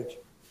Jimmy Page.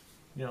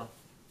 Yeah.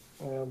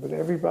 But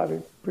everybody,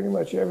 pretty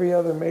much every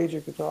other major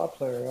guitar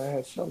player, I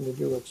had something to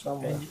do with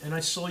somewhere. And I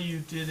saw you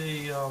did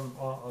a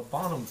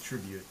Bonham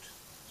tribute,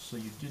 so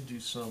you did do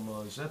some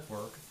Zep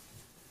work.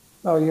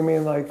 Oh, you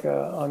mean like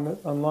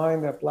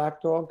online, that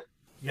Black Dog?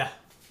 Yeah.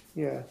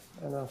 Yeah,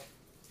 I know.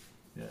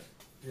 Yeah.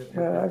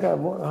 I got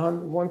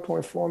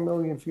 1.4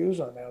 million views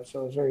on that,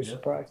 so I was very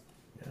surprised.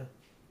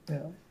 Yeah.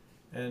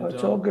 And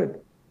it's all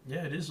good.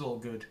 Yeah, it is all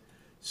good.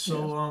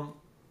 So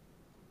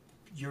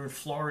you're in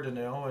Florida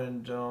now,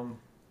 and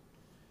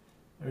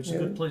it's a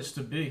good place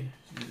to be,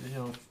 you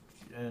know.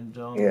 And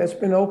it's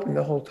been open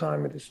the whole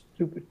time of this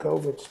stupid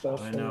COVID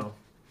stuff. I know.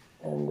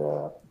 And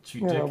it's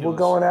you ridiculous. know, we're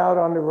going out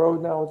on the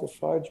road now with the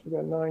Fudge. We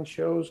got 9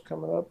 shows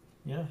coming up.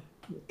 Yeah.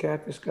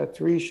 Cactus got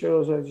 3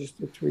 shows. I just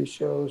did 3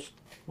 shows.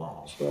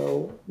 Wow.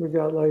 So we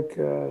got like,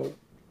 you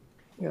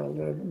know,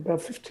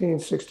 about 15,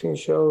 16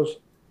 shows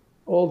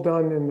all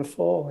done in the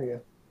fall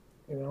here.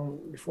 You know,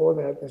 before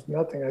that, there's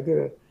nothing. I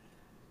did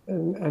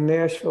a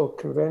Nashville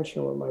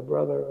convention with my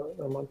brother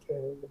a month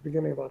in the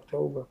beginning of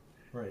October.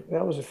 Right.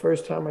 That was the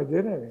first time I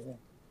did anything.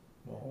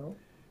 Wow. You know?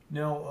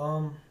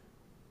 Now,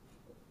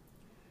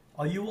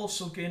 are you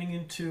also getting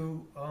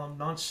into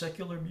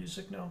non-secular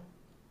music now?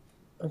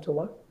 Into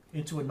what?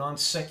 Into a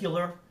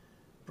non-secular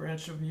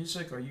branch of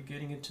music? Are you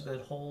getting into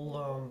that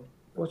whole?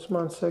 What's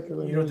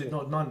non-secular You music?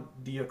 know,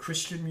 the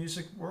Christian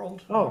music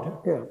world?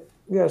 Oh, yeah.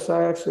 Yes,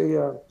 I actually,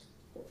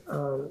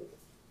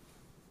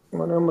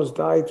 when I almost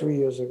died 3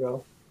 years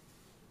ago,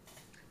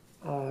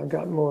 I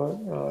got more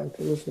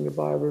into listening to the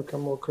Bible,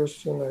 become more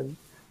Christian. An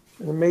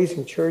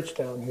amazing church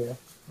down here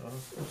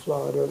in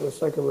Florida.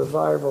 It's like a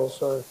revival.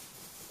 So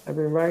I've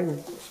been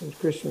writing some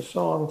Christian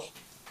songs.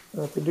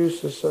 I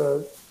produced this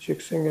chick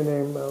singer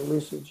named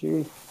Lisa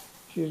G.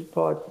 She's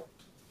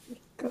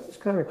it's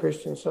kind of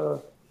Christian.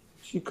 So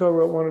she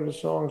co-wrote one of the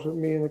songs with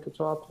me and the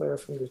guitar player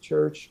from the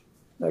church.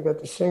 I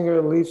got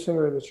the lead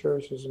singer of the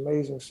church, who's an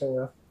amazing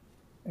singer,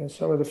 and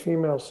some of the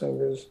female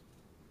singers.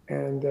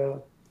 And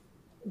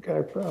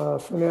guy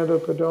Fernando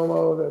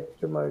Perdomo that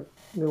did my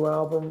new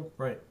album.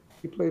 Right.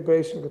 He played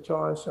bass and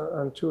guitar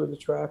on 2 of the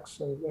tracks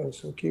and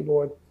some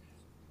keyboard.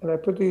 And I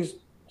put these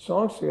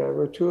songs together. I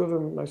wrote 2 of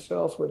them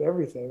myself with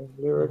everything,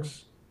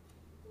 lyrics,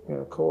 you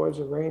know, chords,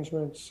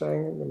 arrangements,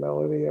 sang the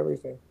melody,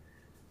 everything.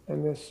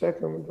 And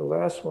the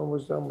last one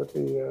was done with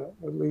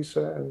with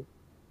Lisa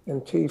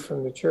and T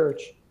from the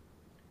church.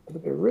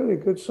 But they're really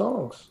good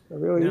songs. They're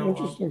really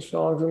interesting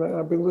songs. And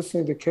I've been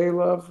listening to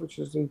K-Love, which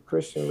is the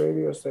Christian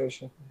radio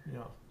station,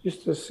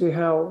 just to see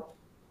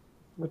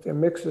what their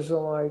mixes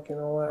are like and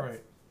all that.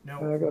 Right. Now,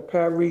 and I got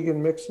Pat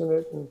Regan mixing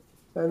it.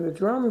 And the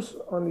drums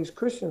on these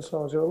Christian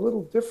songs are a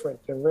little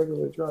different than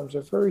regular drums.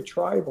 They're very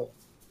tribal.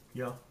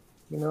 Yeah.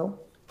 You know?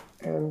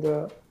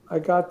 And I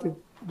got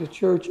the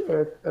church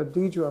a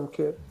D drum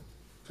kit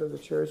for the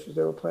church.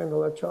 They were playing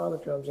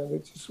electronic drums, and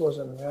it just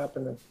wasn't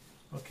happening.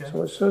 Okay.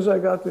 So as soon as I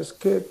got this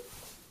kit,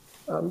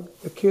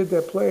 the kid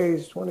that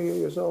plays, 28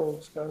 years old,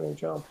 this guy named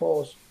John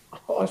Paul's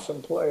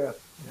awesome player.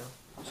 Yeah.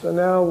 So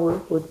now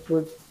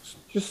we're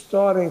just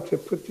starting to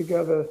put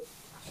together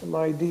some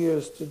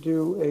ideas to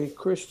do a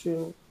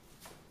Christian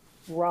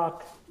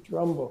rock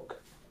drum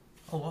book.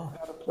 Oh, wow.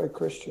 How to play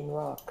Christian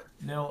rock.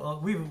 Now,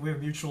 we have a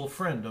mutual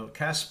friend,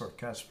 Casper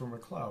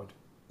McLeod.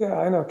 Yeah,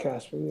 I know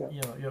Casper, yeah.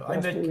 Yeah.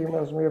 He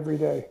emails me every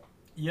day.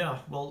 Yeah,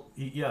 well,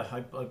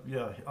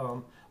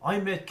 I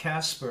met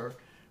Casper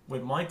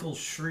when Michael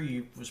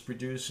Shreve was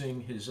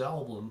producing his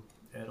album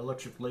at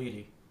Electric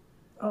Lady.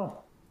 Oh.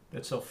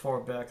 That's how far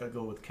back I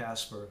go with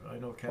Casper. I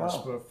know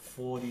Casper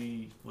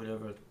 40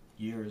 whatever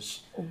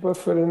years. But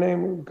for the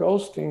name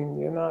Goldstein,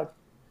 you're not.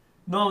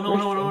 No.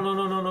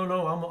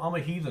 I'm a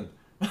heathen.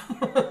 Yeah,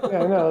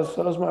 I know.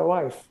 So is my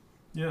wife.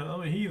 Yeah,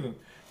 I'm a heathen,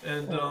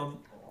 and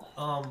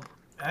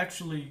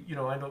actually,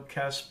 I know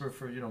Casper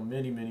for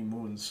many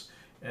moons,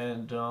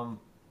 and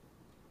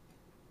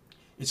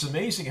it's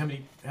amazing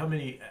how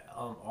many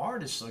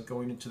artists are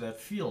going into that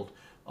field.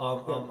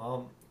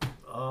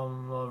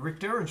 Rick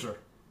Derringer.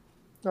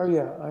 Oh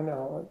yeah, I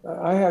know.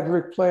 I had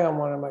Rick play on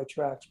one of my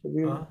tracks, but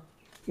he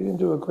didn't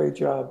do a great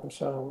job,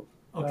 so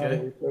I had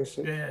to replace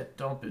it. Yeah,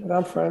 dump it. But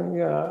I'm friend.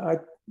 Yeah, I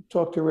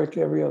talk to Rick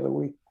every other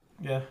week.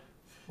 Yeah.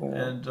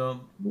 And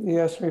he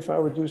asked me if I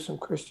would do some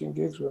Christian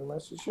gigs with him. I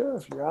said, sure,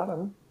 if you got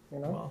them.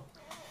 Wow.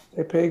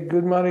 They pay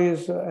good money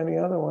as any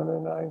other one,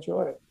 and I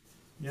enjoy it.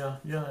 Yeah,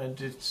 and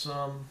it's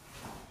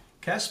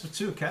Casper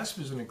too.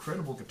 Casper's an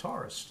incredible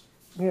guitarist.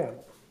 Yeah.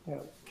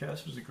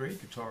 Casper's a great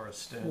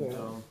guitarist,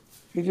 and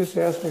he just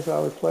asked me if I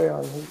would play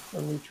on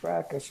a new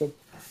track. I said,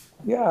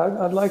 yeah,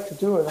 I'd like to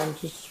do it. I'm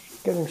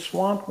just getting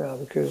swamped now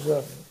because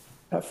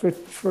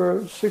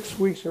for 6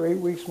 weeks or 8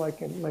 weeks, my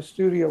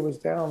studio was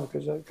down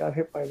because I got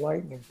hit by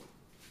lightning,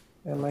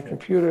 and my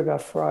computer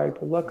got fried.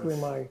 But luckily,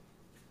 my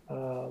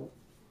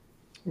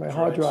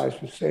hard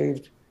drives were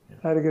saved. Yeah.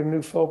 I had to get a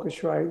new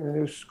Focusrite and a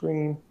new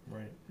screen.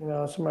 Right.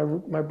 So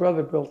my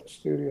brother built the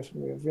studio for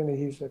me. Vinny,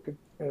 he's a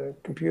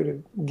computer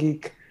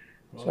geek.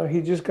 Wow. So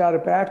he just got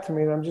it back to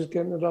me, and I'm just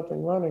getting it up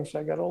and running. So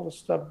I got all the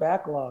stuff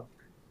backlogged.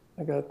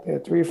 I got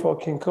 3 or 4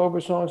 King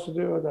Cobra songs to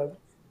do. I got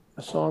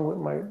a song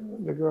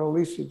with the girl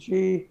Lisa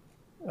G,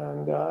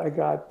 and I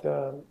got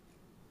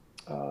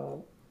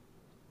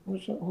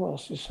who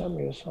else just sent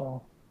me a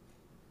song?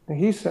 And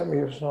he sent me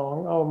a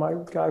song. Oh, my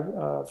guy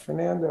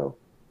Fernando,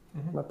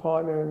 my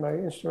partner in my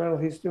instrumental.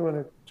 He's doing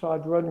a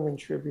Todd Rundgren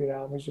tribute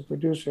album. He's a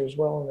producer as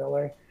well in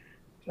LA.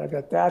 So I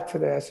got that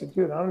today. I said,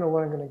 dude, I don't know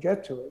when I'm going to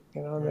get to it,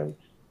 And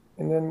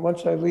then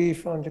once I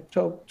leave on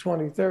October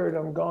 23rd,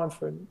 I'm gone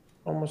for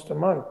almost a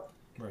month.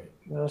 Right.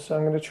 So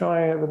I'm going to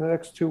try over the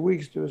next 2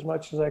 weeks do as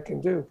much as I can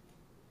do.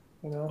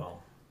 Wow.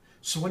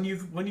 So when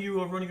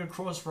you are running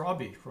across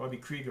Robbie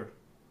Krieger?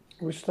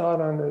 We start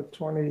on the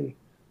 20.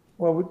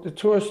 Well, the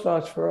tour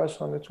starts for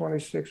us on the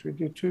 26th. We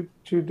do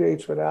two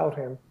dates without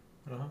him,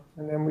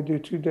 and then we do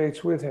 2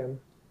 dates with him,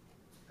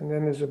 and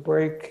then there's a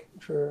break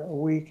for a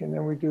week, and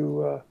then we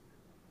do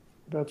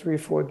about 3 or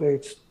 4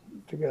 dates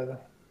together.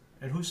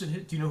 And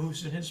do you know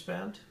who's in his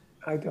band?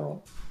 I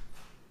don't.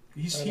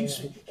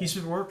 He's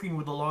been working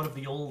with a lot of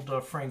the old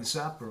Frank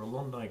Zappa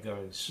alumni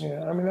guys.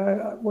 Yeah, I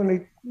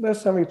mean,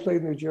 last time he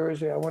played New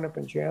Jersey, I went up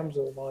and jammed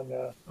with him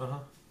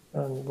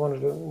on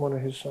one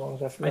of his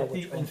songs. I forgot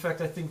which one. In fact,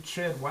 I think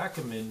Chad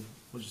Wackerman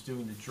was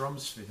doing the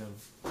drums for him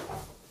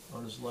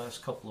on his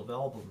last couple of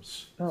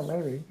albums. Oh,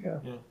 maybe, yeah.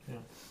 Yeah.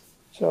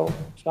 So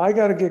I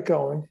got to get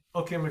going.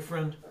 Okay, my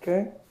friend.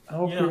 Okay, I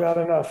hope you got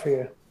enough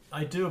here.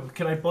 I do.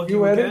 Can I bug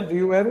you again? Do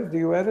you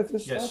edit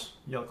this stuff? Yes.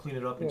 Yeah, I'll clean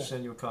it up and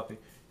send you a copy.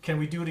 Can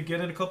we do it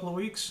again in a couple of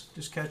weeks?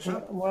 Just catch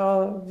up?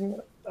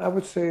 Well, I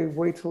would say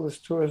wait till this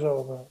tour is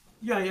over.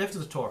 Yeah, after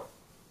the tour.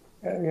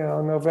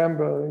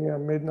 November,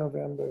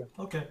 mid-November.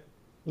 Okay.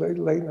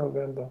 Late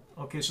November.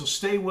 Okay, so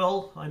stay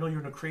well. I know you're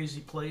in a crazy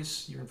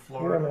place. You're in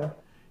Florida.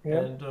 Yeah,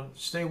 man. And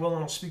stay well,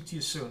 and I'll speak to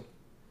you soon.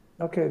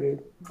 Okay,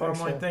 dude.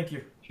 Carmine, thank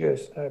you.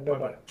 Cheers.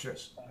 Bye-bye.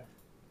 Cheers. Bye.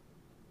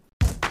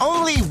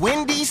 Only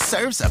Wendy's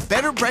serves a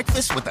better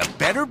breakfast with a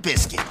better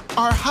biscuit.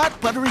 Our hot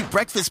buttery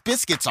breakfast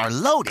biscuits are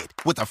loaded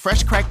with a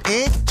fresh cracked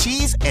egg,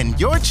 cheese, and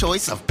your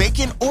choice of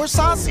bacon or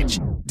sausage.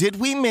 Did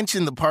we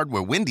mention the part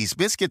where Wendy's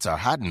biscuits are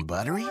hot and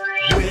buttery?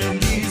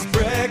 Wendy's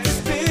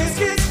breakfast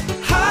biscuits,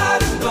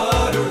 hot and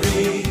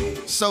buttery.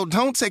 So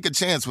don't take a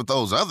chance with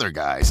those other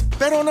guys.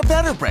 Bet on a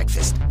better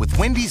breakfast with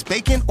Wendy's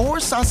bacon or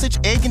sausage,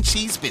 egg, and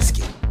cheese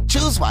biscuit.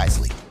 Choose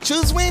wisely.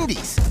 Choose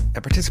Wendy's.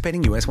 At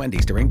participating U.S.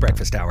 Wendy's during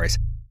breakfast hours.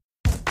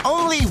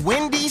 Only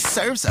Wendy's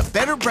serves a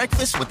better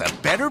breakfast with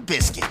a better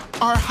biscuit.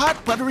 Our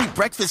hot buttery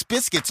breakfast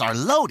biscuits are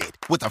loaded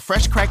with a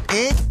fresh cracked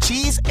egg,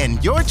 cheese,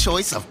 and your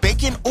choice of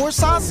bacon or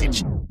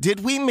sausage.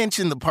 Did we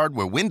mention the part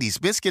where Wendy's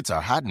biscuits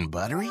are hot and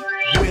buttery?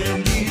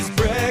 Wendy's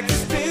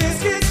breakfast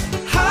biscuits,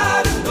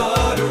 hot and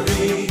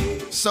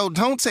buttery. So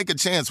don't take a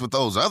chance with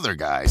those other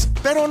guys.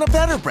 Bet on a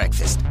better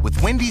breakfast with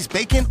Wendy's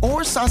bacon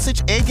or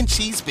sausage, egg, and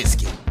cheese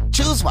biscuit.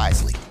 Choose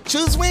wisely.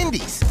 Choose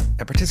Wendy's.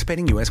 At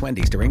participating U.S.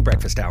 Wendy's during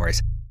breakfast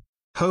hours.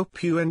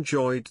 Hope you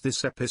enjoyed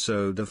this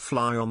episode of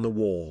Fly on the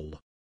Wall.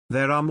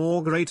 There are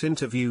more great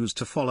interviews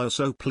to follow,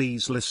 so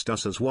please list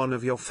us as one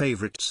of your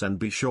favorites and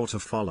be sure to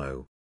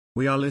follow.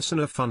 We are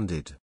listener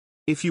funded.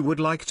 If you would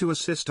like to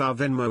assist, our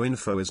Venmo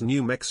info is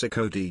New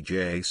Mexico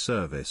DJ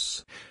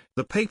Service.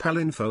 The PayPal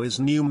info is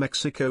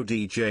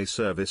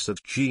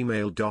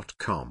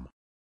newmexicodjservice@gmail.com.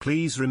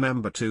 Please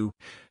remember to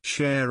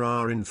share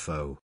our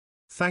info.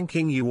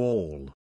 Thanking you all.